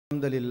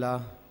الحمد لله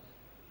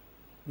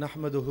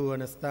نحمده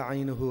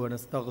ونستعينه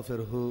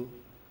ونستغفره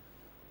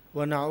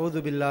ونعوذ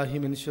بالله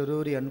من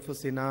شرور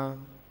أنفسنا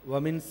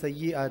ومن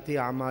سيئات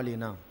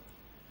أعمالنا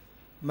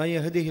من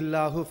يهده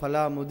الله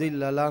فلا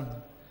مضل له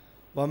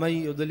ومن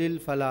يضلل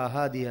فلا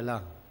هادي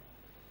له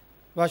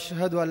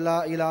وأشهد أن لا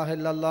إله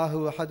إلا الله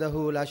وحده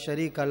لا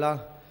شريك له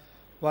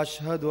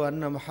وأشهد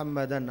أن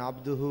محمدا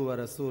عبده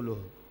ورسوله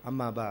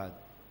أما بعد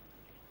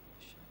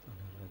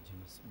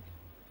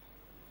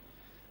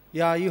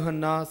يا أيها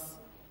الناس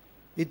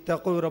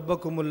اتقوا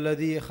ربكم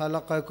الذي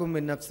خلقكم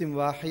من نفس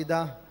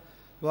واحدة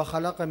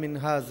وخلق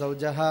منها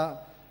زوجها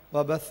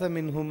وبث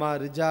منهما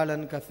رجالا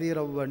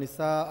كثيرا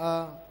ونساء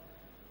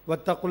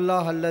واتقوا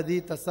الله الذي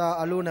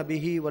تساءلون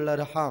به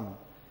والأرحام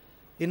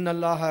إن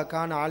الله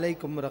كان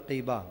عليكم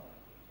رقيبا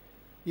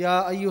يا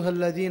أيها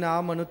الذين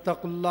آمنوا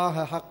اتقوا الله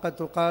حق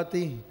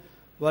تقاته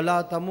ولا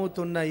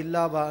تموتن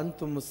إلا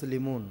وأنتم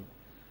مسلمون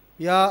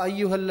يا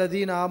أيها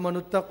الذين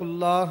آمنوا اتقوا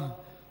الله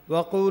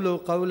وقولوا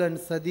قولا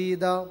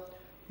سديدا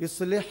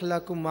يصلح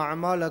لكم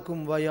أعمالكم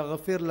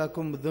ويغفر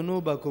لكم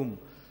ذنوبكم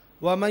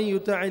ومن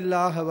يطع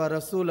الله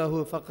ورسوله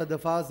فقد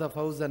فاز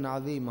فوزا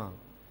عظيما.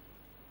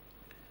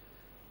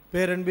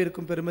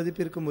 பேரன்பிற்கும்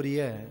பெருமதிப்பிற்கும் உரிய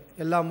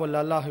எல்லாம்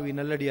வல்ல அல்லாஹ்வின்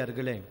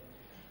நல்லடியார்களே,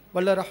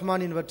 வல்ல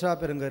ரஹ்மானின் வற்றா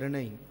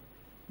பெருங்கருணை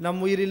நம்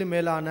உயிரிலும்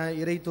மேலான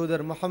இறை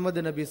தூதர்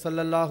முஹம்மது நபி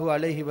ஸல்லல்லாஹு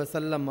அலைஹி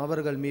வஸல்லம்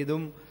அவர்கள்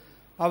மீதும்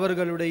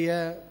அவர்களுடைய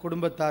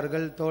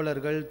குடும்பத்தார்கள்,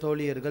 தோழர்கள்,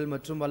 தோழியர்கள்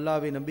மற்றும்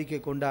அல்லாஹ்வை நம்பிக்கை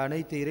கொண்ட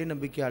அனைத்து இறை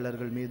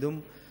நம்பிக்கையாளர்கள் மீதும்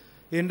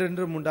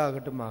என்றென்றும்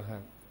உண்டாகட்டுமாக.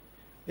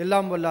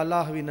 எல்லாம் வல்ல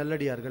அல்லாஹ்வின்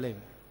நல்லடியார்களே,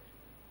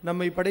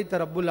 நம்மை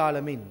படைத்த ரப்புல்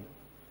ஆலமீன்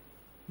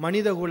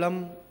மனிதகுலம்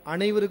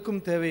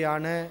அனைவருக்கும்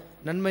தேவையான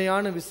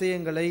நன்மையான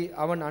விஷயங்களை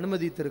அவன்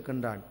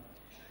அனுமதித்திருக்கின்றான்.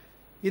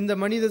 இந்த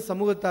மனித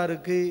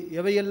சமூகத்தாருக்கு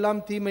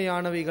எவையெல்லாம்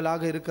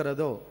தீமையானவைகளாக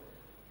இருக்கிறதோ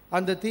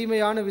அந்த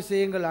தீமையான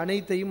விஷயங்கள்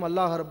அனைத்தையும்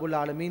அல்லாஹ் ரப்புல்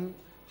ஆலமீன்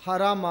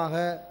ஹராமாக,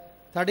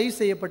 தடை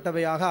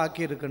செய்யப்பட்டவையாக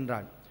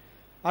ஆக்கியிருக்கின்றான்.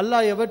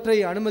 அல்லாஹ் எவற்றை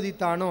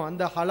அனுமதித்தானோ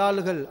அந்த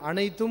ஹலால்கள்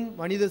அனைத்தும்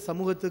மனித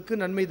சமூகத்துக்கு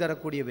நன்மை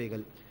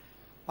தரக்கூடியவைகள்.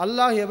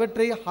 அல்லாஹ்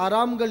எவற்றை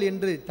ஹராம்கள்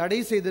என்று தடை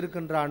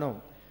செய்திருக்கின்றானோ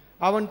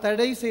அவன்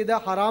தடை செய்த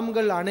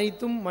ஹராம்கள்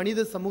அனைத்தும்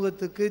மனித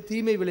சமூகத்துக்கு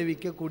தீமை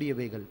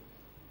விளைவிக்கக்கூடியவைகள்.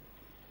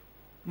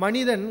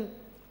 மனிதன்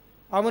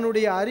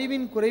அவனுடைய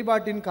அறிவின்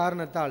குறைபாட்டின்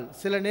காரணத்தால்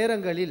சில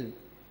நேரங்களில்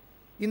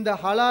இந்த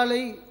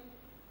ஹலாலை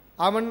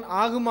அவன்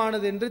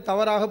ஆகுமானது என்று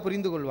தவறாக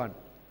புரிந்து கொள்வான்.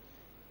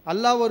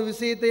 அல்லாஹ் ஒரு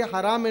விஷயத்தை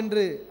ஹராம்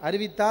என்று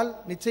அறிவித்தால்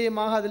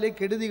நிச்சயமாக அதிலே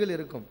கெடுதிகள்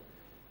இருக்கும்,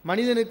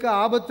 மனிதனுக்கு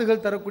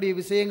ஆபத்துகள் தரக்கூடிய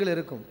விஷயங்கள்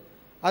இருக்கும்,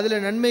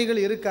 அதில் நன்மைகள்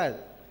இருக்காது.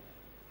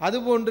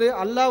 அதுபோன்று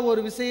அல்லாஹ்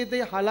ஒரு விஷயத்தை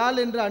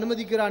ஹலால் என்று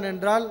அனுமதிக்கிறான்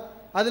என்றால்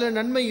அதில்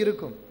நன்மை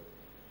இருக்கும்.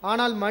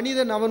 ஆனால்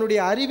மனிதன்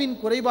அவனுடைய அறிவின்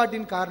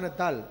குறைபாட்டின்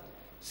காரணத்தால்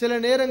சில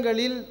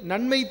நேரங்களில்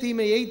நன்மை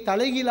தீமையை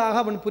தலைகீழாக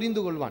அவன்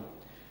புரிந்து கொள்வான்.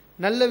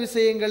 நல்ல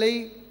விஷயங்களை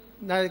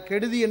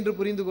கெடுதி என்று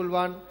புரிந்து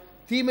கொள்வான்,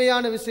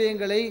 தீமையான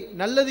விஷயங்களை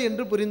நல்லது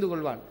என்று புரிந்து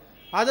கொள்வான்.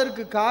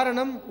 அதற்கு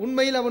காரணம்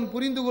உண்மையில் அவன்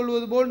புரிந்து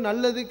கொள்வது போல்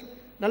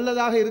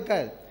நல்லதாக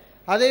இருக்காது.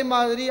 அதே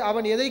மாதிரி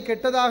அவன் எதை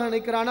கெட்டதாக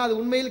நினைக்கிறானோ அது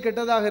உண்மையில்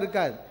கெட்டதாக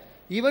இருக்காது.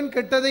 இவன்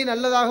கெட்டதை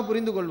நல்லதாக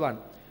புரிந்து கொள்வான்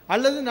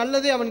அல்லது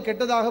நல்லதை அவன்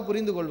கெட்டதாக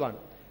புரிந்து கொள்வான்.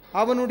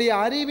 அவனுடைய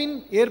அறிவின்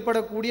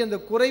ஏற்படக்கூடிய அந்த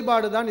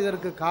குறைபாடு தான்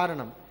இதற்கு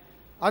காரணம்.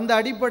 அந்த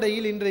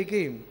அடிப்படையில்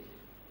இன்றைக்கு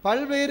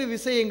பல்வேறு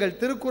விஷயங்கள்,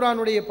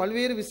 திருக்குரானுடைய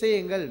பல்வேறு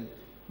விஷயங்கள்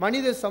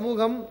மனித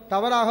சமூகம்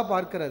தவறாக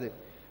பார்க்கிறது.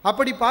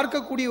 அப்படி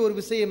பார்க்கக்கூடிய ஒரு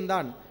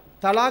விஷயம்தான்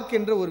தலாக்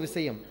என்ற ஒரு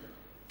விஷயம்.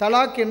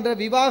 தலாக் என்ற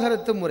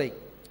விவாகரத்து முறை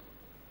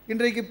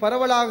இன்றைக்கு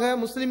பரவலாக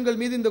முஸ்லிம்கள்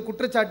மீது இந்த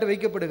குற்றச்சாட்டு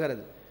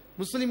வைக்கப்படுகிறது.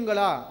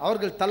 முஸ்லிம்களா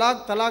அவர்கள்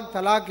தலாக் தலாக்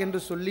தலாக் என்று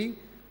சொல்லி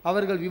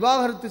அவர்கள்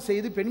விவாகரத்து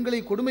செய்து பெண்களை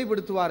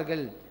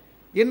கொடுமைப்படுத்துவார்கள்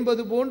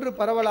என்பது போன்று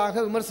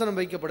பரவலாக விமர்சனம்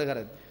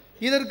வைக்கப்படுகிறது.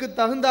 இதற்கு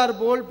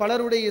தகுந்தாற்போல்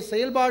பலருடைய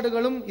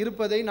செயல்பாடுகளும்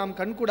இருப்பதை நாம்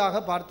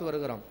கண்கூடாக பார்த்து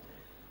வருகிறோம்.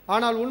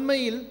 ஆனால்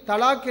உண்மையில்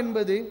தலாக்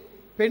என்பது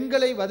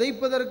பெண்களை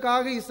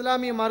வதைப்பதற்காக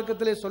இஸ்லாமிய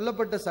மார்க்கத்திலே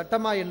சொல்லப்பட்ட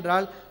சட்டமா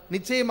என்றால்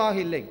நிச்சயமாக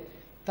இல்லை.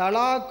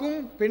 தலாக்கும்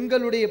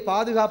பெண்களுடைய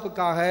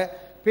பாதுகாப்புக்காக,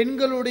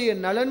 பெண்களுடைய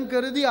நலன்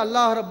கருதி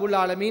அல்லாஹ் ரப்புல்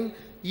ஆலமீன்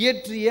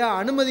இயற்றிய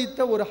அனுமதித்த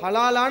ஒரு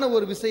ஹலாலான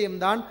ஒரு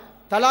விஷயம்தான்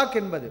தலாக்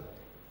என்பது.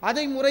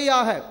 அதை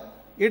முறையாக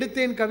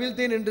எடுத்தேன்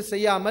கவிழ்த்தேன் என்று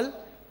செய்யாமல்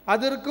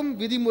அதற்கும்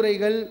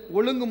விதிமுறைகள்,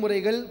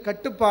 ஒழுங்குமுறைகள்,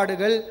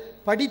 கட்டுப்பாடுகள்,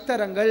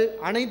 படித்தரங்கள்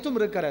அனைத்தும்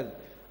இருக்கிறது.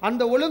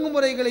 அந்த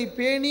ஒழுங்குமுறைகளை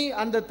பேணி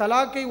அந்த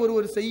தலாக்கை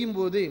ஒருவர் செய்யும்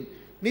போது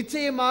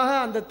நிச்சயமாக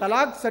அந்த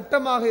தலாக்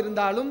சட்டமாக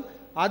இருந்தாலும்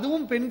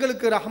அதுவும்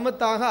பெண்களுக்கு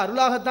ரஹமத்தாக,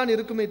 அருளாகத்தான்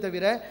இருக்குமே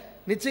தவிர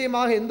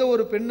நிச்சயமாக எந்த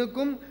ஒரு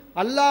பெண்ணுக்கும்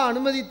அல்லாஹ்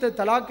அனுமதித்த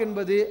தலாக்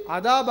என்பது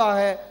அதாபாக,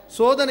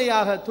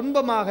 சோதனையாக,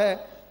 துன்பமாக,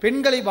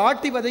 பெண்களை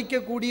வாட்டி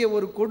வதைக்கக்கூடிய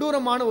ஒரு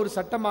கொடூரமான ஒரு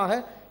சட்டமாக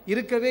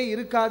இருக்கவே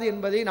இருக்காது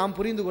என்பதை நாம்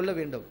புரிந்து கொள்ள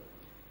வேண்டும்.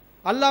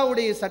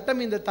 அல்லாஹ்வுடைய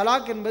சட்டம் இந்த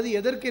தலாக் என்பது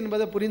எதற்கு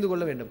என்பதை புரிந்து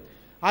கொள்ள வேண்டும்.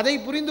 அதை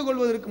புரிந்து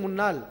கொள்வதற்கு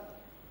முன்னால்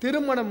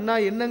திருமணம்னா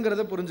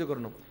என்னங்கிறத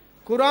புரிஞ்சுக்கணும்.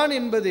 குர்ஆன்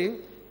என்பது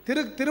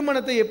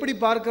திருமணத்தை எப்படி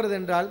பார்க்கிறது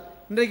என்றால்,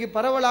 இன்றைக்கு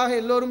பரவலாக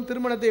எல்லோரும்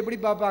திருமணத்தை எப்படி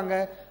பார்ப்பாங்க?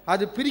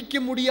 அது பிரிக்க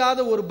முடியாத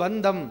ஒரு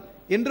பந்தம்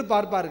என்று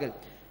பார்ப்பார்கள்.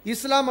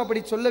 இஸ்லாம்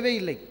அப்படி சொல்லவே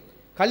இல்லை.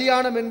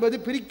 கல்யாணம் என்பது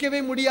பிரிக்கவே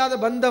முடியாத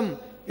பந்தம்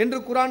என்று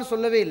குர்ஆன்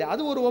சொல்லவே இல்லை.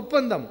 அது ஒரு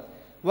ஒப்பந்தம்.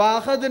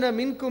 வஅகதுன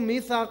மின்கும்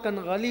மீசாக்கன்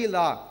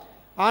கலீலா,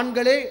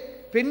 ஆண்களே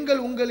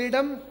பெண்கள்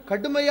உங்களிடம்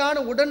கடுமையான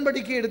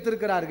உடன்படிக்கை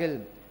எடுத்திருக்கிறார்கள்.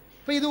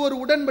 இப்போ இது ஒரு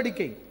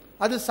உடன்படிக்கை,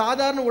 அது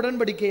சாதாரண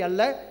உடன்படிக்கை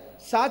அல்ல.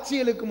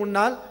 சாட்சிகளுக்கு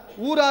முன்னால்,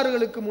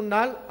 ஊரார்களுக்கு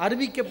முன்னால்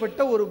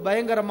அறிவிக்கப்பட்ட ஒரு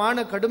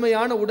பயங்கரமான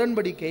கடுமையான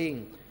உடன்படிக்கை.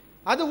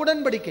 அது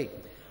உடன்படிக்கை.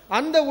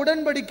 அந்த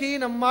உடன்படிக்கையை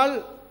நம்மால்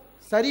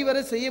சரிவர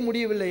செய்ய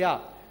முடியவில்லையா?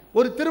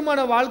 ஒரு திருமண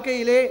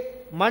வாழ்க்கையிலே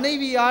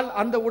மனைவியால்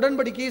அந்த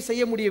உடன்படிக்கையை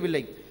செய்ய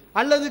முடியவில்லை,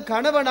 அல்லது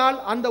கணவனால்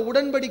அந்த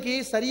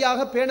உடன்படிக்கையை சரியாக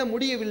பேண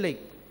முடியவில்லை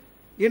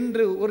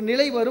என்று ஒரு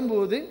நிலை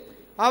வரும்போது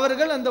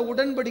அவர்கள் அந்த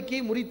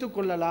உடன்படிக்கையை முறித்து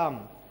கொள்ளலாம்.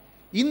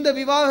 இந்த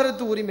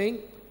விவாகரத்து உரிமை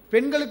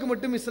பெண்களுக்கு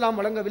மட்டும் இஸ்லாம்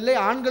வழங்கவில்லை,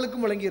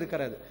 ஆண்களுக்கும் வழங்கி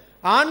இருக்கிறது.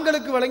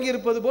 ஆண்களுக்கு வழங்கி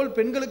இருப்பது போல்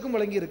பெண்களுக்கும்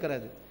வழங்கி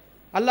இருக்கிறது.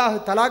 அல்லாஹ்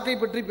தலாக்கை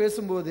பற்றி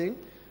பேசும்போது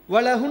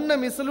வலஹுன்ன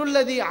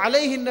மிஸ்லுல்லதி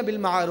அலைஹின்ன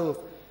பில்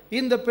மஅரூஃப்,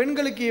 இந்த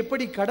பெண்களுக்கு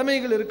எப்படி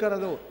கடமைகள்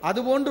இருக்கிறதோ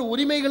அதுபோன்று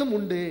உரிமைகளும்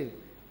உண்டு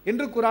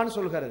என்று குர்ஆன்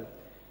சொல்கிறது.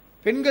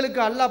 பெண்களுக்கு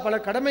அல்லாஹ் பல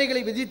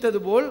கடமைகளை விதித்தது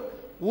போல்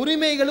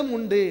உரிமைகளும்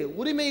உண்டு,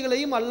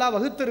 உரிமைகளையும் அல்லாஹ்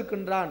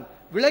வகுத்திருக்கின்றான்,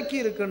 விளக்கி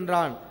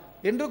இருக்கின்றான்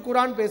என்று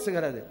குர்ஆன்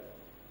பேசுகிறது.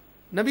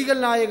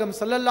 நபிகள் நாயகம்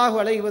ஸல்லல்லாஹு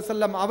அலைஹி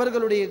வஸல்லம்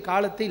அவர்களுடைய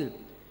காலத்தில்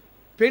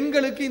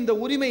பெண்களுக்கு இந்த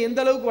உரிமை எந்த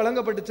அளவுக்கு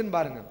வழங்கப்பட்டுச்சுன்னு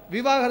பாருங்க.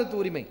 விவாகரத்து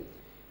உரிமை,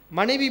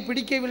 மனைவி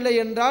பிடிக்கவில்லை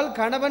என்றால்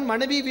கணவன்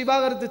மனைவி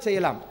விவாகரத்து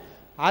செய்யலாம்.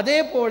 அதே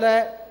போல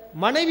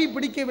மனைவி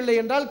பிடிக்கவில்லை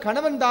என்றால்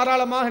கணவன்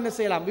தாராளமாக என்ன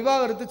செய்யலாம்?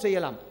 விவாகரத்து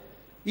செய்யலாம்.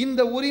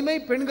 இந்த உரிமை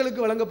பெண்களுக்கு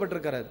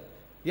வழங்கப்பட்டிருக்கிறது.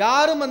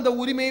 யாரும் அந்த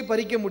உரிமையை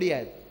பறிக்க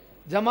முடியாது.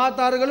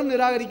 ஜமாத்தார்களும்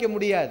நிராகரிக்க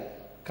முடியாது,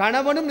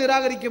 கணவனும்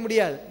நிராகரிக்க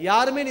முடியாது,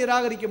 யாருமே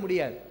நிராகரிக்க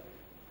முடியாது.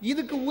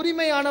 இதுக்கு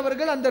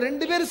உரிமையானவர்கள் அந்த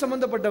 2 பேர்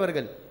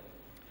சம்பந்தப்பட்டவர்கள்.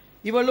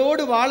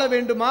 இவளோடு வாழ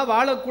வேண்டுமா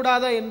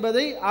வாழக்கூடாதா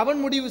என்பதை அவன்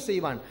முடிவு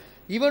செய்வான்.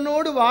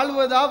 இவனோடு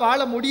வாழ்வதா வாழ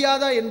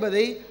முடியாதா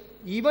என்பதை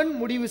இவன்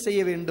முடிவு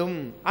செய்ய வேண்டும்.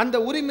 அந்த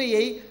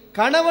உரிமையை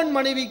கணவன்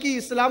மனைவிக்கு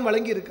இஸ்லாம்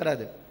வழங்கி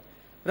இருக்கிறது.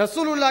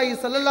 ரசூலுல்லாஹி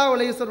ஸல்லல்லாஹு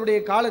அலைஹி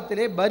வஸல்லம்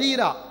காலத்திலே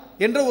பரீரா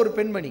என்ற ஒரு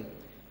பெண்மணி,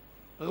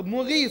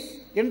 முகீஸ்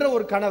என்ற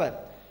ஒரு கணவர்,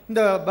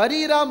 இந்த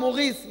பரீரா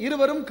முகீஸ்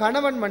இருவரும்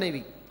கணவன்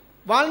மனைவி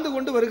வாழ்ந்து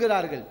கொண்டு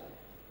வருகிறார்கள்.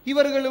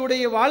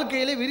 இவர்களுடைய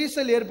வாழ்க்கையிலே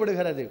விரிசல்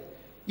ஏற்படுகிறது.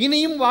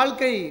 இனியும்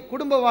வாழ்க்கை,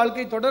 குடும்ப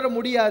வாழ்க்கை தொடர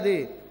முடியாது.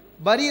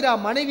 பரீரா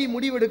மனைவி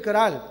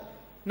முடிவெடுக்கிறாள்,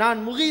 நான்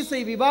முகீஸை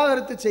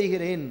விவாகரத்து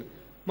செய்கிறேன்.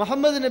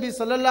 முஹம்மது நபி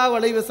ஸல்லல்லாஹு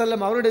அலைஹி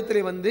வஸல்லம்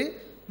அவரிடத்திலே வந்து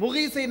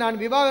முகீஸை நான்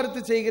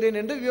விவாகரத்து செய்கிறேன்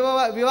என்று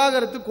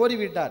விவாகரத்து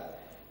கோரிவிட்டார்.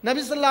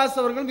 நபி ஸல்லல்லாஹு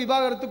அலைஹி அவர்கள்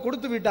விவாகரத்து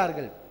கொடுத்து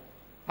விட்டார்கள்.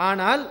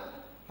 ஆனால்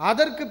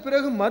அதற்கு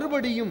பிறகு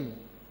மறுபடியும்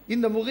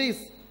இந்த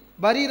முகீஸ்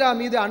பரீரா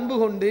மீது அன்பு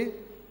கொண்டு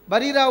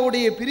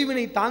பரீராவுடைய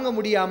பிரிவினை தாங்க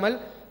முடியாமல்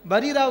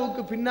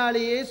பரீராவுக்கு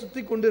பின்னாலேயே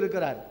சுத்தி கொண்டு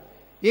இருக்கிறார்.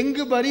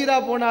 எங்கு பரீரா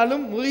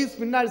போனாலும் முகீஸ்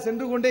பின்னால்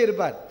சென்று கொண்டே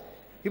இருப்பார்.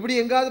 இப்படி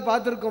எங்காவது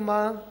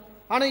பார்த்திருக்கோமா?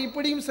 ஆனால்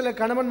இப்படியும் சில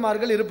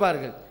கணவன்மார்கள்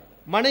இருப்பார்கள்.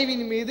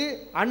 மனைவியின் மீது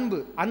அன்பு,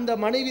 அந்த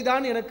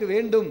மனைவிதான் எனக்கு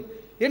வேண்டும்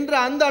என்ற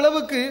அந்த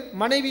அளவுக்கு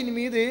மனைவியின்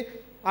மீது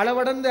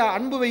அளவடர்ந்த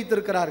அன்பு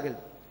வைத்திருக்கிறார்கள்.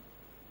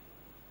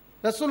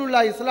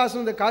 ரசூலுல்லாஹி ஸல்லல்லாஹு அலைஹி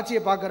வஸல்லம் இந்த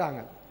காட்சியை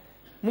பார்க்கிறாங்க.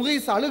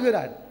 முகீஸ்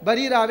அழுகிறார்,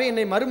 பரீராவே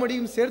என்னை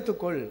மறுபடியும்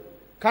சேர்த்துக்கொள்.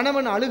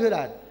 கணவன்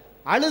அழுகிறார்.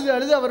 அழுது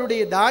அழுது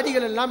அவருடைய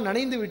தாடிகள் எல்லாம்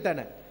நனைந்து விட்டன.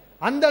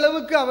 அந்த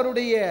அளவுக்கு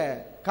அவருடைய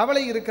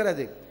கவலை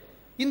இருக்கிறது.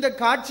 இந்த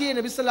காட்சியை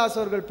நபி ஸல்லல்லாஹு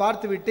அலைஹி அவர்கள்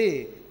பார்த்துவிட்டு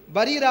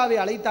பரீராவை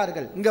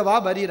அழைத்தார்கள். இங்க வா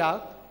பரீரா,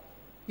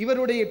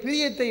 இவருடைய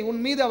பிரியத்தை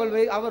உன் மீது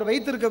அவர்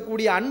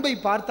வைத்திருக்கக்கூடிய அன்பை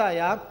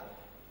பார்த்தாயா?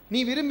 நீ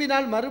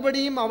விரும்பினால்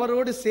மறுபடியும்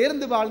அவரோடு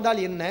சேர்ந்து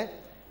வாழ்ந்தால் என்ன,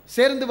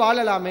 சேர்ந்து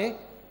வாழலாமே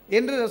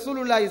என்று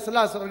ரசூலுல்லாஹி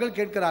ஸல்லல்லாஹு அலைஹி அவர்கள்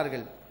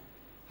கேட்கிறார்கள்.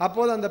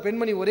 அப்போது அந்த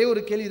பெண்மணி ஒரே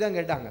ஒரு கேள்விதான்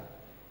கேட்டாங்க,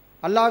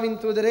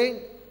 அல்லாஹ்வின் தூதரே,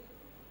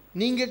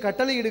 நீங்க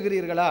கட்டளை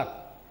இடுகிறீர்களா?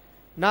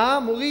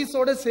 நான்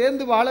முகீஸோட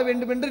சேர்ந்து வாழ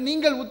வேண்டும் என்று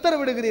நீங்கள்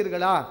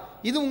உத்தரவிடுகிறீர்களா?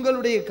 இது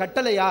உங்களுடைய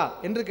கட்டளையா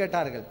என்று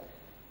கேட்டார்கள்.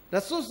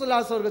 ரசூல்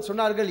ஸல்லல்லாஹு அலைஹி அவர்கள்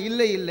சொன்னார்கள்,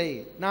 இல்லை இல்லை,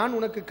 நான்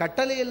உனக்கு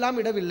கட்டளை எல்லாம்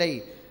இடவில்லை.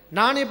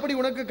 நான் எப்படி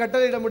உனக்கு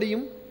கட்டளை இட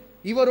முடியும்?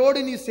 இவரோடு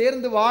நீ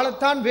சேர்ந்து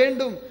வாழத்தான்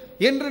வேண்டும்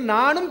என்று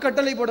நானும்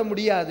கட்டளை போட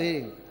முடியாது.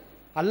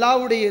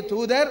 அல்லாஹ்வுடைய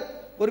தூதர்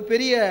ஒரு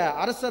பெரிய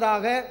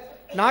அரசராக,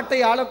 நாட்டை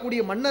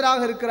ஆளக்கூடிய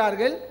மன்னராக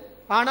இருக்கிறார்கள்.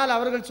 ஆனால்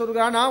அவர்கள்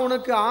சொல்கிறார், நான்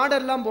உனக்கு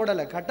ஆர்டர்லாம்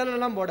போடலை,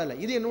 கட்டளைலாம் போடலை,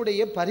 இது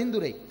என்னுடைய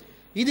பரிந்துரை,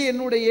 இது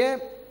என்னுடைய,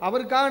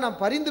 அவருக்காக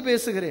நான் பரிந்து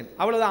பேசுகிறேன்,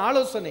 அவ்வளவுதான்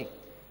ஆலோசனை.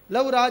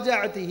 லவ்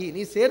ராஜஅதிஹி,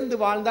 நீ சேர்ந்து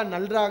வாழ்ந்தால்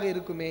நன்றாக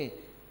இருக்குமே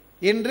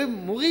என்று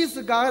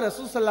முகீஸுக்காக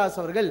ரசூல் ஸல்லல்லாஹு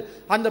அலைஹி அவர்கள்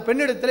அந்த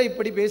பெண்ணிடத்தில்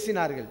இப்படி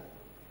பேசினார்கள்.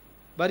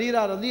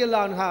 பரீரா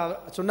ரலியல்லாஹு அன்ஹா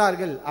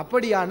சொன்னார்கள்,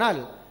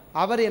 அப்படியானால்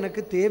அவர்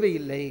எனக்கு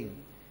தேவையில்லை.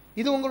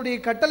 இது உங்களுடைய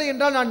கட்டளை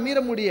என்றால் நான் மீற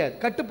முடியாது,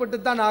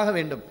 கட்டுப்பட்டுத்தான் ஆக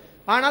வேண்டும்.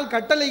 ஆனால்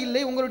கட்டளை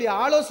இல்லை, உங்களுடைய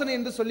ஆலோசனை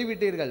என்று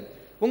சொல்லிவிட்டீர்கள்,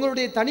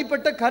 உங்களுடைய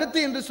தனிப்பட்ட கருத்து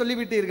என்று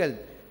சொல்லிவிட்டீர்கள்,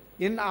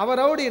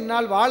 அவரோடு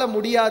என்னால் வாழ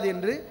முடியாது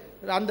என்று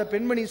அந்த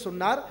பெண்மணி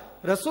சொன்னார்.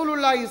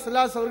 ரசூலுல்லாஹி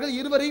ஸல்லல்லாஹு அலைஹி அவர்கள்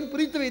இருவரையும்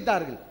பிரித்து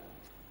வைத்தார்கள்.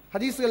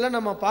 ஹதீஸ்கள்லாம்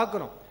நம்ம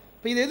பார்க்கிறோம்.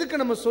 இப்போ இது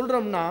எதுக்கு நம்ம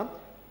சொல்றோம்னா,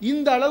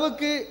 இந்த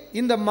அளவுக்கு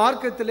இந்த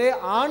மார்க்கத்திலே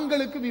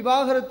ஆண்களுக்கு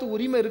விவாகரத்து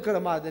உரிமை இருக்கிற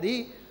மாதிரி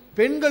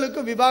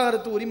பெண்களுக்கு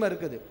விவாகரத்து உரிமை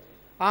இருக்குது.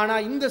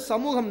 ஆனால் இந்த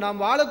சமூகம்,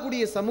 நாம்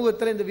வாழக்கூடிய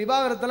சமூகத்தில் இந்த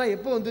விவாகரத்தெல்லாம்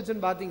எப்போ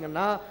வந்துச்சுன்னு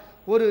பார்த்தீங்கன்னா,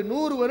 ஒரு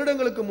 100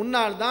 வருடங்களுக்கு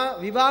முன்னால் தான்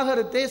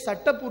விவாகரத்தே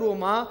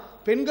சட்டப்பூர்வமாக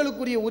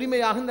பெண்களுக்குரிய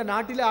உரிமையாக இந்த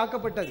நாட்டிலே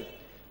ஆக்கப்பட்டது.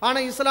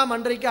 ஆனால் இஸ்லாம்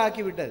அன்றைக்கு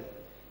ஆக்கிவிட்டது.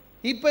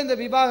 இப்போ இந்த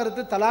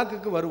விவாகரத்து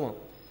தலாக்குக்கு வருவோம்.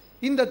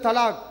 இந்த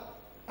தலாக்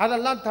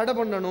அதெல்லாம் தடை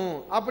பண்ணணும்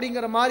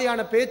அப்படிங்கிற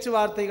மாதிரியான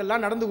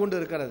பேச்சுவார்த்தைகள்லாம் நடந்து கொண்டு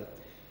இருக்கிறது.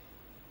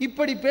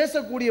 இப்படி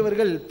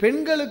பேசக்கூடியவர்கள்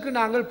பெண்களுக்கு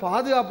நாங்கள்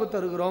பாதுகாப்பு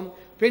தருகிறோம்,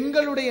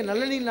 பெண்களுடைய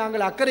நலனில்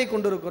நாங்கள் அக்கறை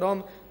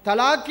கொண்டிருக்கிறோம்,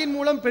 தலாக்கின்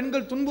மூலம்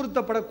பெண்கள்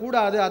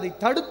துன்புறுத்தப்படக்கூடாது, அதை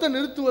தடுத்து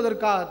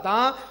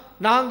நிறுத்துவதற்காகத்தான்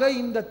நாங்கள்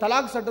இந்த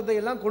தலாக் சட்டத்தை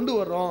எல்லாம் கொண்டு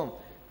வர்றோம்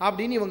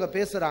அப்படின்னு இவங்க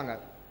பேசுறாங்க.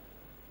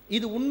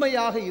 இது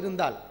உண்மையாக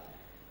இருந்தால்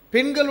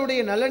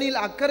பெண்களுடைய நலனில்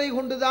அக்கறை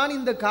கொண்டுதான்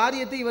இந்த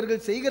காரியத்தை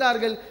இவர்கள்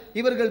செய்கிறார்கள்,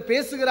 இவர்கள்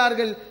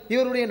பேசுகிறார்கள்,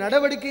 இவருடைய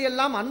நடவடிக்கை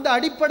எல்லாம் அந்த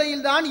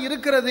அடிப்படையில் தான்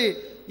இருக்கிறது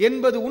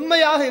என்பது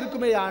உண்மையாக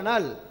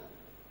இருக்குமேயானால்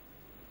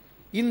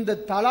இந்த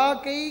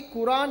தலாக்கை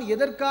குர்ஆன்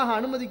எதற்காக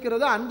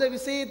அனுமதிக்கிறதோ அந்த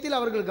விஷயத்தில்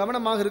அவர்கள்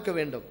கவனமாக இருக்க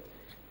வேண்டும்.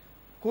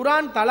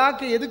 குர்ஆன்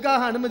தலாக்கை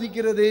எதுக்காக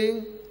அனுமதிக்கிறது?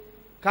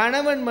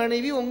 கணவன்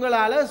மனைவி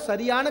உங்களால்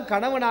சரியான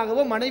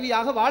கணவனாகவோ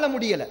மனைவியாக வாழ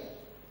முடியலை,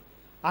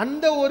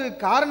 அந்த ஒரு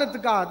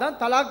காரணத்துக்காக தான்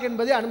தலாக்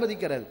என்பதை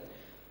அனுமதிக்கிறது.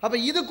 அப்ப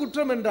இது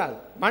குற்றம் என்றால்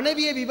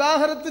மனைவியை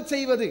விவாகரத்து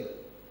செய்வது,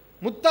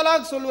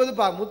 முத்தலாக் சொல்வது.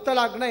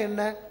 முத்தலாக்னா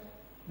என்ன?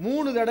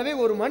 3 தடவை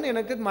ஒரு மண்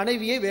எனக்கு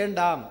மனைவியே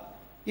வேண்டாம்,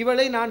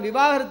 இவளை நான்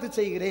விவாகரத்து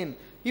செய்கிறேன்,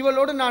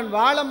 இவளோடு நான்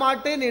வாழ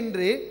மாட்டேன்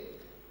என்று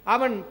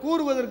அவன்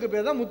கூறுவதற்கு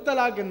பேர் தான்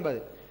முத்தலாக் என்பது.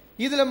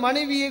 இதுல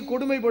மனைவியை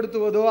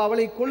கொடுமைப்படுத்துவதோ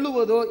அவளை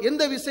கொல்லுவதோ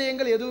எந்த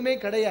விஷயங்கள் எதுவுமே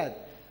கிடையாது.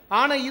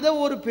 ஆனா இதை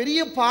ஒரு பெரிய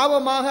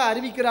பாவமாக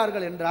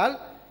அறிவிக்கிறார்கள் என்றால்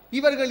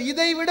இவர்கள்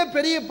இதைவிட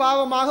பெரிய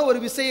பாவமாக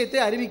ஒரு விஷயத்தை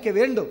அறிவிக்க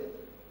வேண்டும்.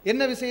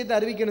 என்ன விஷயத்தை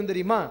அறிவிக்கணும்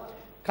தெரியுமா?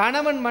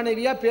 கணவன்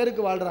மனைவியா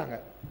பேருக்கு வாழ்றாங்க,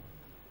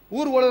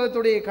 ஊர்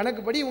உலகத்துடைய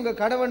கணக்குப்படி இவங்க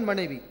கணவன்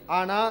மனைவி.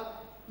 ஆனா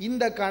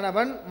இந்த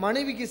கணவன்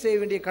மனைவிக்கு செய்ய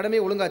வேண்டிய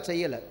கடமையை ஒழுங்கா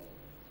செய்யல.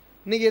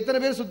 இன்னைக்கு எத்தனை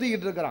பேர்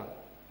சுத்திக்கிட்டு இருக்கிறான்?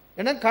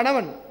 ஏன்னா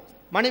கணவன்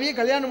மனைவியை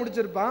கல்யாணம்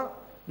முடிச்சிருப்பான்,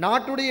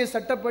 நாட்டுடைய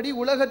சட்டப்படி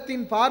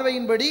உலகத்தின்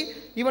பார்வையின்படி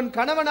இவன்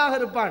கணவனாக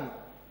இருப்பான்.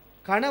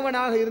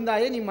 கணவனாக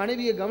இருந்தாயே நீ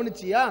மனைவியை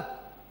கவனிச்சியா?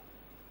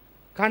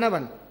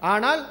 கணவன்.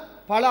 ஆனால்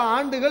பல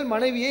ஆண்டுகள்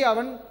மனைவியை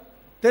அவன்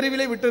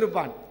தெருவிலே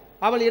விட்டிருப்பான்.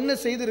 அவள் என்ன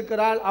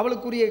செய்திருக்கிறாள்?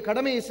 அவளுக்குரிய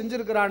கடமையை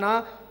செஞ்சிருக்கிறானா?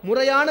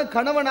 முறையான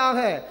கணவனாக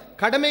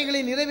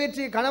கடமைகளை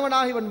நிறைவேற்றிய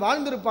கணவனாக இவன்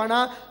வாழ்ந்திருப்பானா?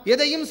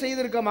 எதையும்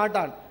செய்திருக்க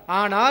மாட்டான்.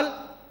 ஆனால்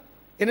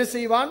என்ன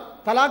செய்வான்?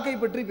 தலாக்கை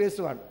பற்றி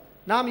பேசுவான்.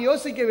 நாம்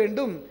யோசிக்க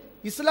வேண்டும்,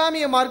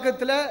 இஸ்லாமிய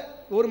மார்க்கத்தில்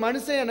ஒரு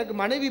மனுஷன் எனக்கு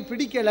மனைவி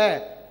பிடிக்கல,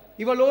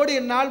 இவளோடு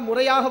என்னால்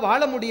முறையாக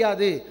வாழ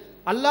முடியாது,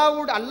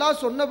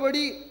 அல்லாஹ்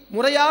சொன்னபடி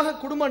முறையாக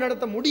குடும்பம்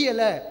நடத்த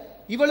முடியல,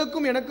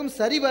 இவளுக்கும் எனக்கும்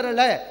சரி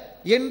வரல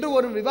என்று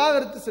ஒரு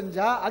விவாகரத்து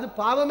செஞ்சா அது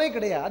பாவமே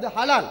கிடையாது, அது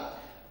ஹலால்.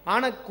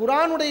 ஆனா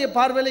குர்ஆனுடைய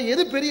பார்வையில்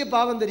எது பெரிய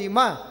பாவம்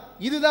தெரியுமா?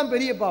 இதுதான்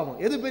பெரிய பாவம்.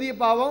 எது பெரிய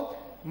பாவம்?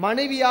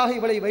 மனைவியாக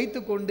இவளை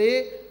வைத்துக்கொண்டு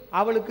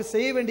அவளுக்கு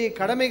செய்ய வேண்டிய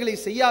கடமைகளை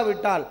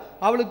செய்யாவிட்டால்,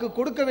 அவளுக்கு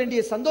கொடுக்க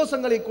வேண்டிய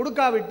சந்தோஷங்களை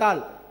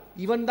கொடுக்காவிட்டால்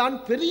இவன் தான்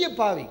பெரிய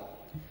பாவி.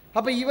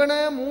 அப்ப இவனை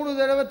 3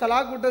 தடவை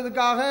தலாக்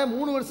விட்டதுக்காக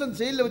 3 வருஷம்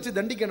ஜெயிலில் வச்சு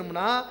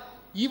தண்டிக்கணும்னா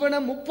இவனை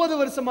 30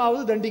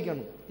 வருஷமாவது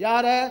தண்டிக்கணும்.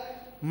 யார?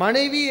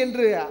 மனைவி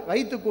என்று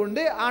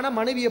வைத்துக்கொண்டு ஆனா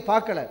மனைவியை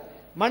பார்க்கல,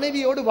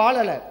 மனைவியோடு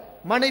வாழல,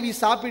 மனைவி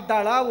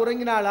சாப்பிட்டாளா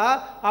உறங்கினாளா,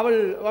 அவள்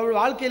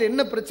வாழ்க்கையில்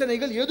என்ன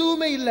பிரச்சனைகள்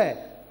எதுவுமே இல்லை,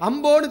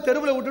 அம்போடு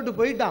தெருவில் விட்டுட்டு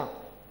போயிட்டான்.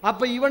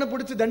 அப்ப இவனை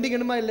பிடிச்சி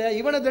தண்டிக்கணுமா இல்லையா?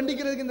 இவனை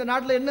தண்டிக்கிறதுக்கு இந்த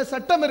நாட்டில் என்ன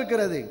சட்டம்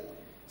இருக்கிறது?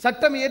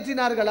 சட்டம்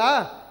ஏற்றினார்களா?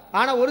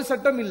 ஆனா ஒரு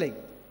சட்டம் இல்லை.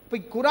 இப்ப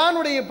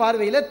குர்ஆனுடைய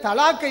பார்வையில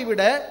தலாக்கை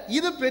விட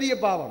இது பெரிய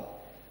பாவம்.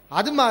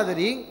 அது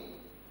மாதிரி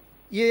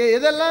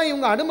எதெல்லாம்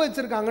இவங்க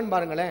அனுமதிச்சிருக்காங்கன்னு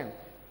பாருங்களேன்.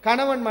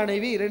 கணவன்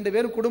மனைவி 2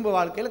 பேரும் குடும்ப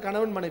வாழ்க்கையில்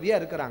கணவன் மனைவியா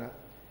இருக்கிறாங்க.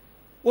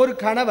 ஒரு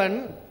கணவன்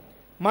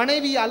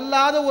மனைவி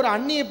அல்லாத ஒரு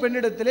அந்நிய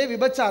பெண்ணிடத்திலே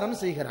விபச்சாரம்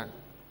செய்கிறான்,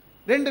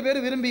 2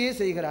 பேரும் விரும்பியே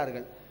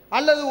செய்கிறார்கள்.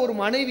 அல்லது ஒரு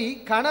மனைவி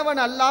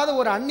கணவன் அல்லாத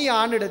ஒரு அந்நிய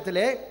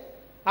ஆணிடத்திலே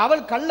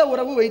அவள் கள்ள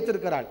உறவு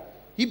வைத்திருக்கிறாள்.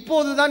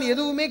 இப்போதுதான்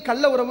எதுவுமே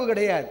கள்ள உறவு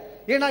கிடையாது,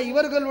 ஏன்னா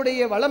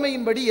இவர்களுடைய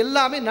வளமையின்படி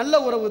எல்லாமே நல்ல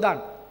உறவு தான்.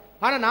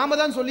 ஆனா நாம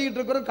தான் சொல்லிட்டு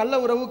இருக்கிறோம்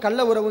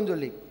கள்ள உறவுன்னு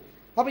சொல்லி.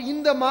 அப்ப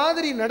இந்த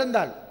மாதிரி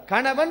நடந்தால்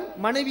கணவன்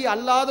மனைவி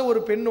அல்லாத ஒரு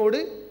பெண்ணோடு,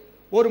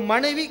 ஒரு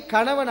மனைவி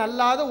கணவன்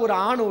அல்லாத ஒரு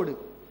ஆணோடு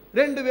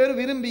 2 பேரும்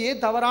விரும்பியே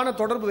தவறான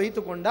தொடர்பு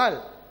வைத்துக் கொண்டால்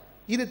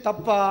இது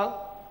தப்பா?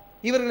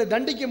 இவர்களை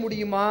தண்டிக்க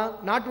முடியுமா?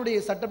 நாட்டுடைய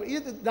சட்டம்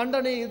இது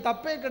தண்டனை, இது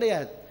தப்பே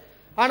கிடையாது.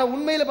 ஆனா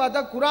உண்மையில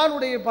பார்த்தா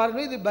குர்ஆனுடைய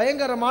பார்வை இது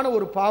பயங்கரமான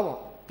ஒரு பாவம்.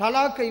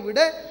 தலாக்கை விட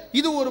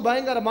இது ஒரு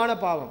பயங்கரமான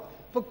பாவம்.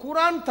 இப்ப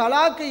குர்ஆன்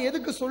தலாக்கை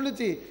எதுக்கு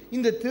சொல்லுச்சு?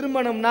 இந்த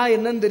திருமணம்னா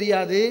என்னன்னு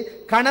தெரியாது,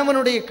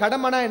 கணவனுடைய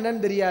கடமைனா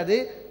என்னன்னு தெரியாது,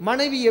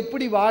 மனைவி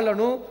எப்படி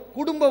வாழணும்,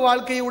 குடும்ப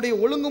வாழ்க்கையுடைய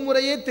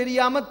ஒழுங்குமுறையே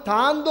தெரியாம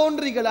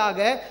தாந்தோன்றிகளாக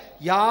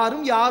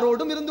யாரும்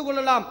யாரோடும் இருந்து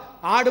கொள்ளலாம்,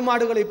 ஆடு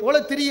மாடுகளை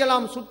போல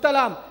திரியலாம்,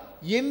 சுத்தலாம்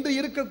என்று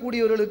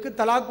இருக்கக்கூடியவர்களுக்கு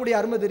தலாக்குடைய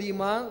அருமை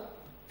தெரியுமா?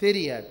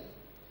 தெரியாது.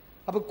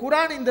 அப்ப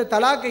குர்ஆன் இந்த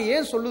தலாக்கை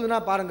ஏன் சொல்லுதுன்னா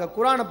பாருங்க,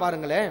 குர்ஆனை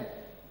பாருங்களேன்.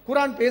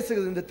 குர்ஆன்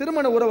பேசுகிறது, இந்த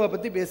திருமண உறவை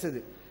பத்தி பேசுது.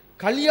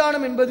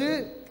 கல்யாணம் என்பது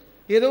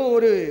ஏதோ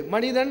ஒரு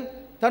மனிதன்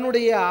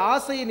தன்னுடைய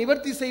ஆசையை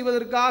நிவர்த்தி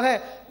செய்வதற்காக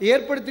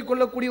ஏற்படுத்திக்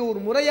கொள்ளக்கூடிய ஒரு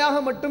முறையாக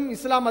மட்டும்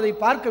இஸ்லாம் அதை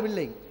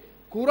பார்க்கவில்லை.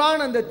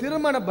 குர்ஆன் அந்த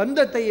திருமண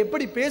பந்தத்தை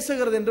எப்படி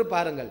பேசுகிறது என்று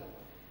பாருங்கள்.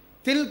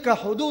 தில்க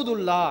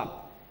ஹுதூதுல்லா,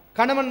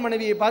 கணவன்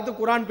மனைவியை பார்த்து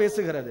குர்ஆன்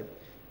பேசுகிறது.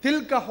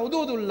 தில்க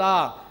ஹுதூதுல்லா,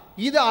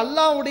 இது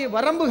அல்லாஹ்வுடைய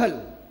வரம்புகள்,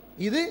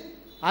 இது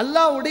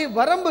அல்லாஹ்வுடைய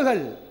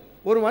வரம்புகள்.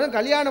 ஒரு மகன்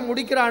கல்யாணம்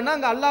முடிக்கிறான்னா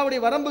அங்கே அல்லாஹ்வுடைய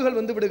வரம்புகள்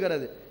வந்து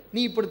விடுகிறது. நீ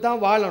இப்படித்தான்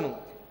வாழணும்,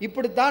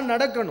 இப்படித்தான்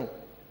நடக்கணும்.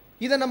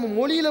 இதை நம்ம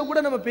மொழியில கூட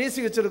நம்ம பேசி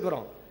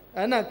வச்சிருக்கிறோம்.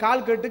 என்ன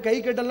கால் கட்டு கை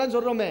கட்டெல்லாம்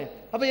சொல்றோமே.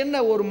 அப்ப என்ன,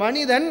 ஒரு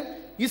மனிதன்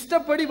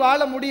இஷ்டப்படி வாழ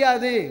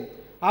முடியாது,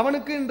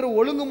 அவனுக்கு இன்று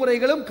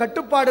ஒழுங்குமுறைகளும்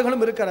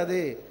கட்டுப்பாடுகளும்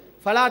இருக்கிறது.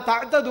 ஃபலா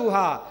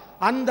தஅததுஹா,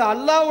 அந்த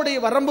அல்லாஹ்வுடைய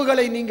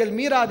வரம்புகளை நீங்கள்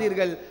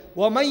மீறாதீர்கள்.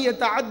 வமை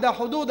யதஅத்த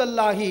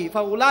ஹுதூதல்லாஹி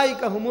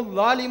ஃபஉலாயிக ஹுமுல்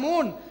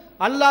ஸாலிமூன்,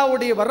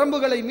 அல்லாஹ்வுடைய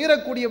வரம்புகளை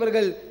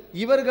மீறக்கூடியவர்கள்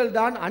இவர்கள்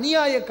தான்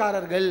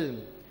அநியாயக்காரர்கள்.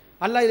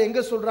 அல்லாஹ் இதை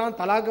எங்க சொல்றான்?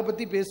 தலாக்கை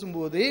பத்தி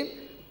பேசும்போது,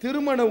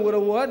 திருமண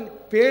உறவை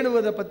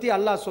பேணுவதை பத்தி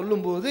அல்லாஹ்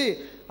சொல்லும்போது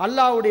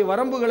அல்லாஹ்வுடைய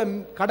வரம்புகளை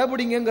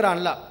கடைபிடிங்கிறான்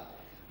அல்லாஹ்.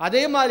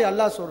 அதே மாதிரி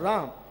அல்லாஹ்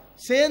சொல்றான்,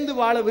 சேர்ந்து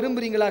வாழ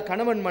விரும்புறீங்களா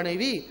கணவன்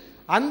மனைவி,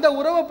 அந்த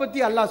உறவை பத்தி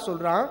அல்லாஹ்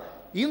சொல்றான்,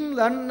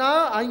 இன்லன்னா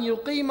அன்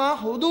யுகீமா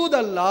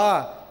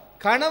ஹுதூதல்லாஹ்,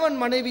 கணவன்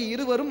மனைவி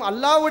இருவரும்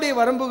அல்லாஹ்வுடைய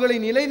வரம்புகளை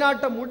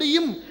நிலைநாட்ட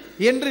முடியும்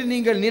என்று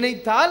நீங்கள்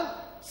நினைத்தால்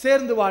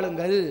சேர்ந்து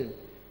வாழுங்கள்.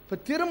 இப்ப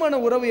திருமண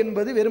உறவு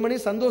என்பது வெறுமனே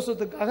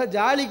சந்தோஷத்துக்காக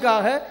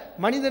ஜாலிக்காக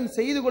மனிதன்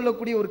செய்து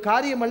கொள்ளக்கூடிய ஒரு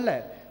காரியம் அல்ல.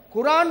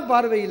 குர்ஆன்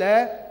பார்வையில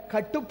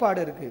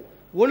கட்டுப்பாடு இருக்கு,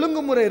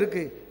 ஒழுங்குமுறை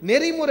இருக்கு,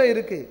 நெறிமுறை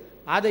இருக்கு.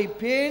 அதை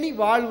பேணி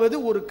வாழ்வது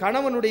ஒரு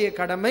கணவனுடைய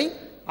கடமை,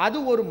 அது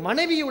ஒரு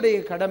மனைவியுடைய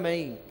கடமை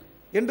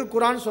என்று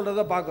குர்ஆன்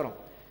சொல்றதை பார்க்கிறோம்.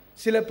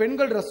 சில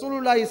பெண்கள்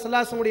ரசூலுல்லாஹி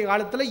ஸல்லல்லாஹு அலைஹி வஸல்லம்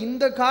காலத்துல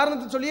இந்த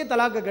காரணத்தை சொல்லியே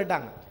தலாக்க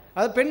கேட்டாங்க.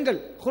 அது பெண்கள்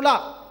குலா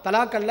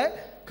தலாக் அல்ல,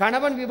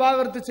 கணவன்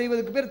விவாகரத்து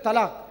செய்வதற்கு பேர்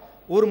தலாக்,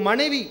 ஒரு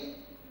மனைவி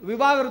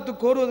விவாகரத்து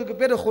கோருவதற்கு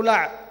பேர் ஹுலா.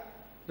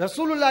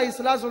 ரசூலுல்லாஹி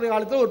ஸல்லல்லாஹு அலைஹி வஸல்லம்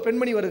காலத்துல ஒரு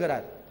பெண்மணி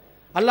வருகிறார்,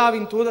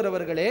 அல்லாஹ்வின் தூதர்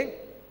அவர்களே,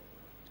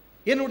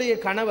 என்னுடைய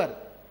கணவர்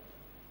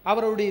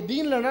அவருடைய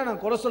தீன்லனா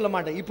நான் குறை சொல்ல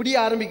மாட்டேன், இப்படியே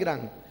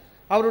ஆரம்பிக்கிறாங்க.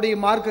 அவருடைய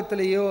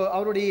மார்க்கத்திலேயோ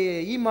அவருடைய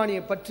ஈமானிய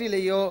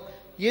பற்றிலேயோ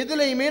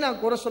எதுலையுமே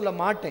நான் குறை சொல்ல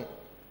மாட்டேன்,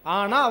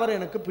 ஆனால் அவரை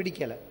எனக்கு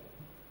பிடிக்கலை,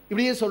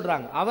 இப்படியே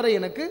சொல்றாங்க. அவரை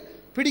எனக்கு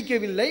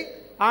பிடிக்கவில்லை,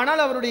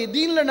 ஆனால் அவருடைய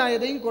தீன்ல நான்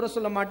எதையும் குறை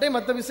சொல்ல மாட்டேன்,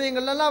 மற்ற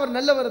விஷயங்கள்லாம் அவர்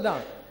நல்லவர்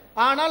தான்,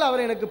 ஆனால்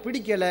அவரை எனக்கு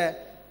பிடிக்கல,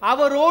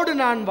 அவரோடு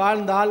நான்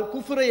வாழ்ந்தால்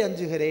குஃப்ரை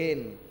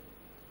அஞ்சுகிறேன்.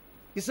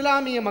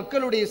 இஸ்லாமிய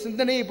மக்களுடைய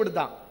சிந்தனை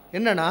இப்படித்தான்.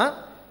 என்னன்னா,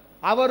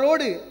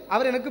 அவரோடு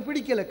அவர் எனக்கு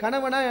பிடிக்கல,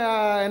 கணவனா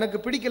எனக்கு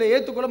பிடிக்கல,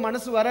 ஏத்துக்கொள்ள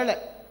மனசு வரல,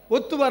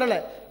 ஒத்து வரல,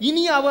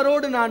 இனி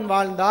அவரோடு நான்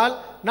வாழ்ந்தால்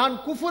நான்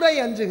குஃபுரை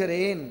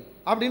அஞ்சுகிறேன்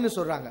அப்படின்னு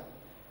சொல்றாங்க.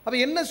 அப்ப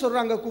என்ன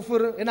சொல்றாங்க?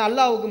 குஃபுர் என்ன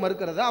அல்லாஹ்வுக்கு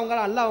மறுக்கிறதா?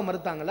 அவங்க அல்லாஹ்வை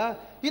மறுத்தாங்களா?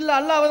 இல்ல,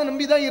 அல்லாஹ்வை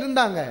நம்பி தான்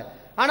இருந்தாங்க.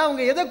 ஆனா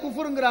அவங்க எதை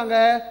குஃபுருங்கிறாங்க?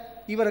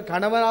 இவரை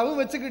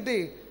கணவராகவும் வச்சுக்கிட்டு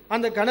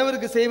அந்த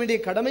கணவருக்கு செய்ய வேண்டிய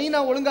கடமையை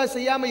நான் ஒழுங்கா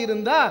செய்யாம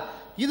இருந்தா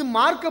இது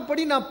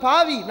மார்க்கப்படி நான்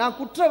பாவி, நான்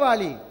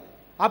குற்றவாளி,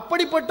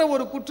 அப்படிப்பட்ட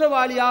ஒரு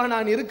குற்றவாளியாக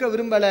நான் இருக்க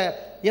விரும்பல,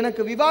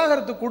 எனக்கு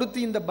விவாகரத்து கொடுத்து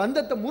இந்த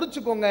பந்தத்தை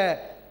முறிச்சுக்கோங்க,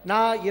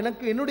 நான்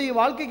எனக்கு என்னுடைய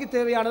வாழ்க்கைக்கு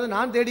தேவையானதை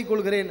நான்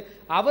தேடிக்கொள்கிறேன்,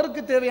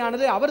 அவருக்கு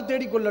தேவையானதை அவர்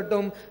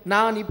தேடிக்கொள்ளட்டும்,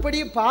 நான் இப்படி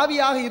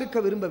பாவியாக இருக்க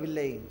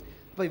விரும்பவில்லை.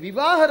 இப்ப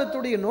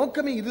விவாகரத்துடைய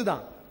நோக்கமே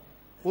இதுதான்.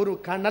 ஒரு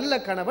நல்ல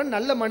கணவன்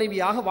நல்ல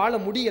மனைவியாக வாழ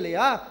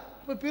முடியலையா,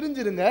 இப்ப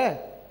பிரிஞ்சிருங்க,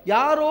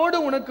 யாரோடு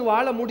உனக்கு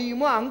வாழ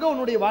முடியுமோ அங்க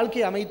உன்னுடைய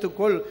வாழ்க்கையை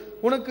அமைத்துக்கொள்,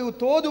 உனக்கு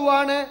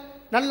தோதுவான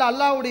நல்ல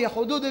அல்லாஹ்வுடைய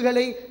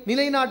ஹுதூதுகளை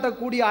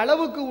நிலைநாட்டக்கூடிய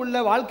அளவுக்கு உள்ள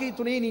வாழ்க்கை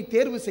துணையை நீ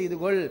தேர்வு செய்து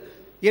கொள்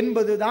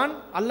என்பதுதான்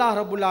அல்லாஹ்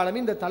ரப்புல்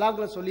ஆலமீன் இந்த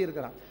தலாக்ல சொல்லி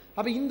இருக்கிறான்.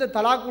 அப்ப இந்த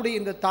தலாக்குடைய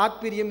இந்த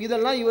தாத்பரியம்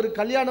இதெல்லாம் இவர்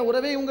கல்யாண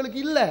உறவே இவங்களுக்கு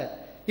இல்ல,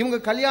 இவங்க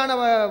கல்யாண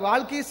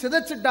வாழ்க்கையை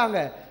சிதைச்சிட்டாங்க,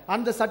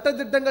 அந்த சட்ட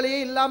திட்டங்களையே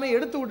இல்லாம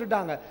எடுத்து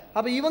விட்டுட்டாங்க.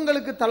 அப்ப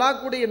இவங்களுக்கு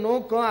தலாக்குடைய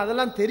நோக்கம்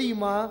அதெல்லாம்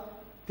தெரியுமா?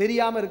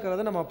 தெரியாம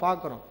இருக்கிறத நம்ம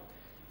பார்க்கிறோம்.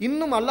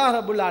 இன்னும் அல்லாஹ்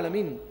ரப்புல்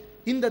ஆலமீன்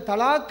இந்த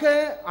தலாக்க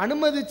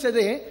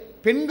அனுமதிச்சதே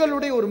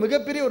பெண்களுடைய ஒரு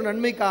மிகப்பெரிய ஒரு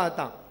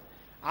நன்மைக்காகத்தான்.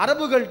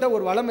 அரபுகள்கிட்ட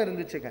ஒரு வளம்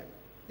இருந்துச்சுங்க,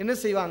 என்ன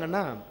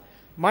செய்வாங்கன்னா,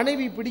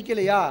 மனைவி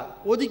பிடிக்கலையா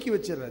ஒதுக்கி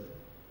வச்சிடுறது,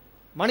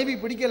 மனைவி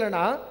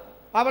பிடிக்கலைன்னா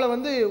அவளை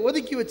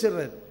ஒதுக்கி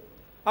வச்சிடுறது,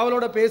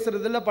 அவளோட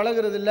பேசுறது இல்லை,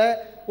 பழகிறது இல்லை.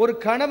 ஒரு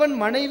கணவன்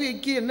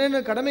மனைவிக்கு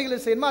என்னென்ன கடமைகளை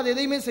செய்யணுமோ அது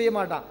எதையுமே செய்ய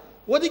மாட்டான்,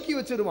 ஒதுக்கி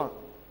வச்சிருவான்.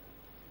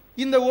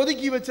 இந்த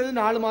ஒதுக்கி வச்சது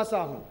 4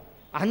 மாசம் ஆகும்,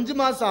 5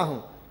 மாசம்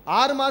ஆகும்,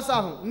 6 மாசம்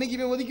ஆகும். இன்னைக்கு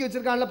இவன் ஒதுக்கி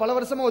வச்சிருக்கான்ல, பல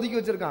வருஷமா ஒதுக்கி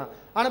வச்சிருக்கான்,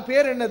 ஆனா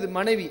பேர் என்னது?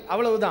 மனைவி,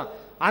 அவ்வளவுதான்.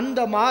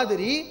 அந்த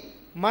மாதிரி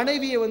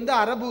மனைவியை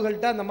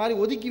அரபுகள்கிட்ட அந்த மாதிரி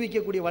ஒதுக்கி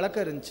வைக்கக்கூடிய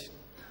வழக்கம் இருந்துச்சு.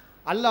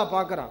 அல்லாஹ்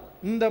பார்க்கறான்,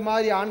 இந்த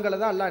மாதிரி ஆண்களை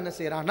தான் அல்லாஹ் என்ன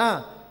செய்யறான்னா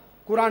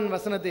குர்ஆன்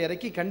வசனத்தை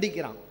இறக்கி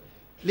கண்டிக்கிறான்.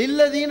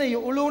 லில்லதீன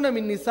யுலூன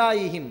மின்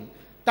நிசாயிஹிம்,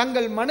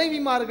 தங்கள்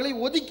மனைவிமார்களை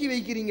ஒதுக்கி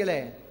வைக்கிறீங்களே,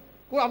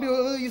 அப்படி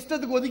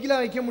இஷ்டத்துக்கு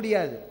ஒதுக்கிலாம் வைக்க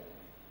முடியாது.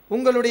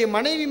 உங்களுடைய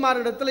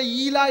மனைவிமாரிடத்துல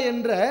ஈலா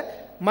என்ற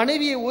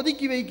மனைவியை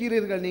ஒதுக்கி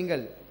வைக்கிறீர்கள்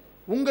நீங்கள்,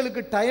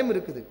 உங்களுக்கு டைம்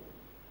இருக்குது,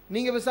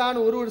 நீங்க விசாரணை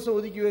 1 வருஷம்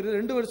ஒதுக்கி வைக்கிறது,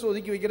 2 வருஷம்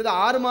ஒதுக்கி வைக்கிறது,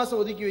 6 மாசம்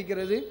ஒதுக்கி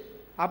வைக்கிறது,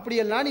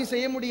 அப்படியெல்லாம் நீ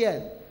செய்ய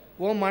முடியாது.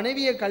 உன்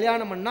மனைவியை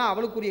கல்யாணம் பண்ணா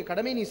அவளுக்குரிய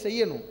கடமை நீ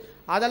செய்யணும்,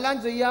 அதெல்லாம்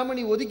செய்யாம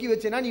நீ ஒதுக்கி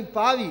வச்சேன்னா நீ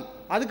பாவி,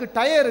 அதுக்கு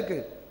டயம் இருக்கு,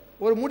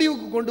 ஒரு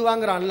முடிவுக்கு கொண்டு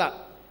வாங்குறான்ல.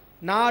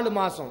 4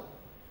 மாசம்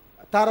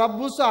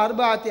தரப்புஸ்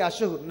அர்பாத்தி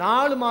அஷ்ஹுர்,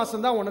 4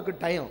 மாசம் தான் உனக்கு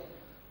டைம்.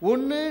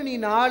 ஒன்று நீ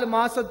 4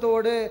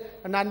 மாசத்தோடு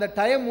அந்த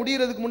டைம்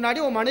முடிகிறதுக்கு முன்னாடி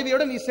உன்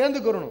மனைவியோட நீ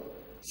சேர்ந்துக்கிறணும்,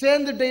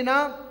 சேர்ந்துட்டேன்னா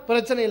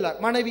பிரச்சனை இல்லை,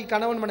 மனைவி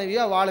கணவன்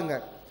மனைவியா வாழுங்க.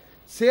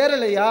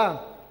 சேரலையா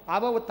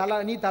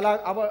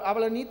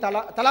அவளை நீ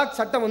தலாக்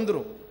சட்டம்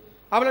வந்துடும்,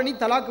 அவளை நீ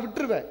தலாக்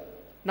விட்டுருவ.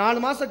 4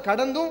 மாசம்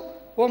கடந்தும்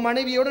உன்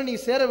மனைவியோட நீ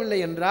சேரவில்லை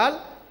என்றால்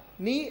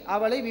நீ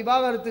அவளை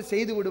விவாகரத்து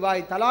செய்து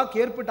விடுவாய். தலாக்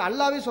ஏற்பட்டு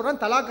அல்லாவே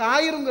சொல்றான் தலாக்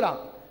ஆயிருங்கிறான்.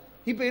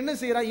 இப்ப என்ன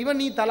செய்யறான் இவன்,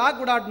 நீ தலாக்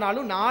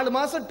விடாட்டினாலும் 4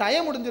 மாசம்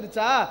டைம்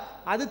முடிஞ்சிருச்சா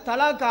அது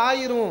தலாக்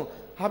ஆயிரும்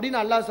அப்படின்னு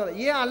அல்லாஹ் சொல்ற.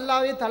 ஏன்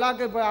அல்லாவே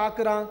தலாக்கை இப்ப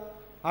ஆக்குறான்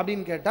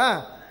அப்படின்னு கேட்டா,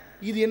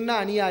 இது என்ன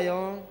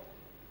அநியாயம்?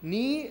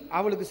 நீ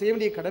அவளுக்கு செய்ய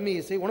வேண்டிய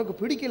கடமையை செய். உனக்கு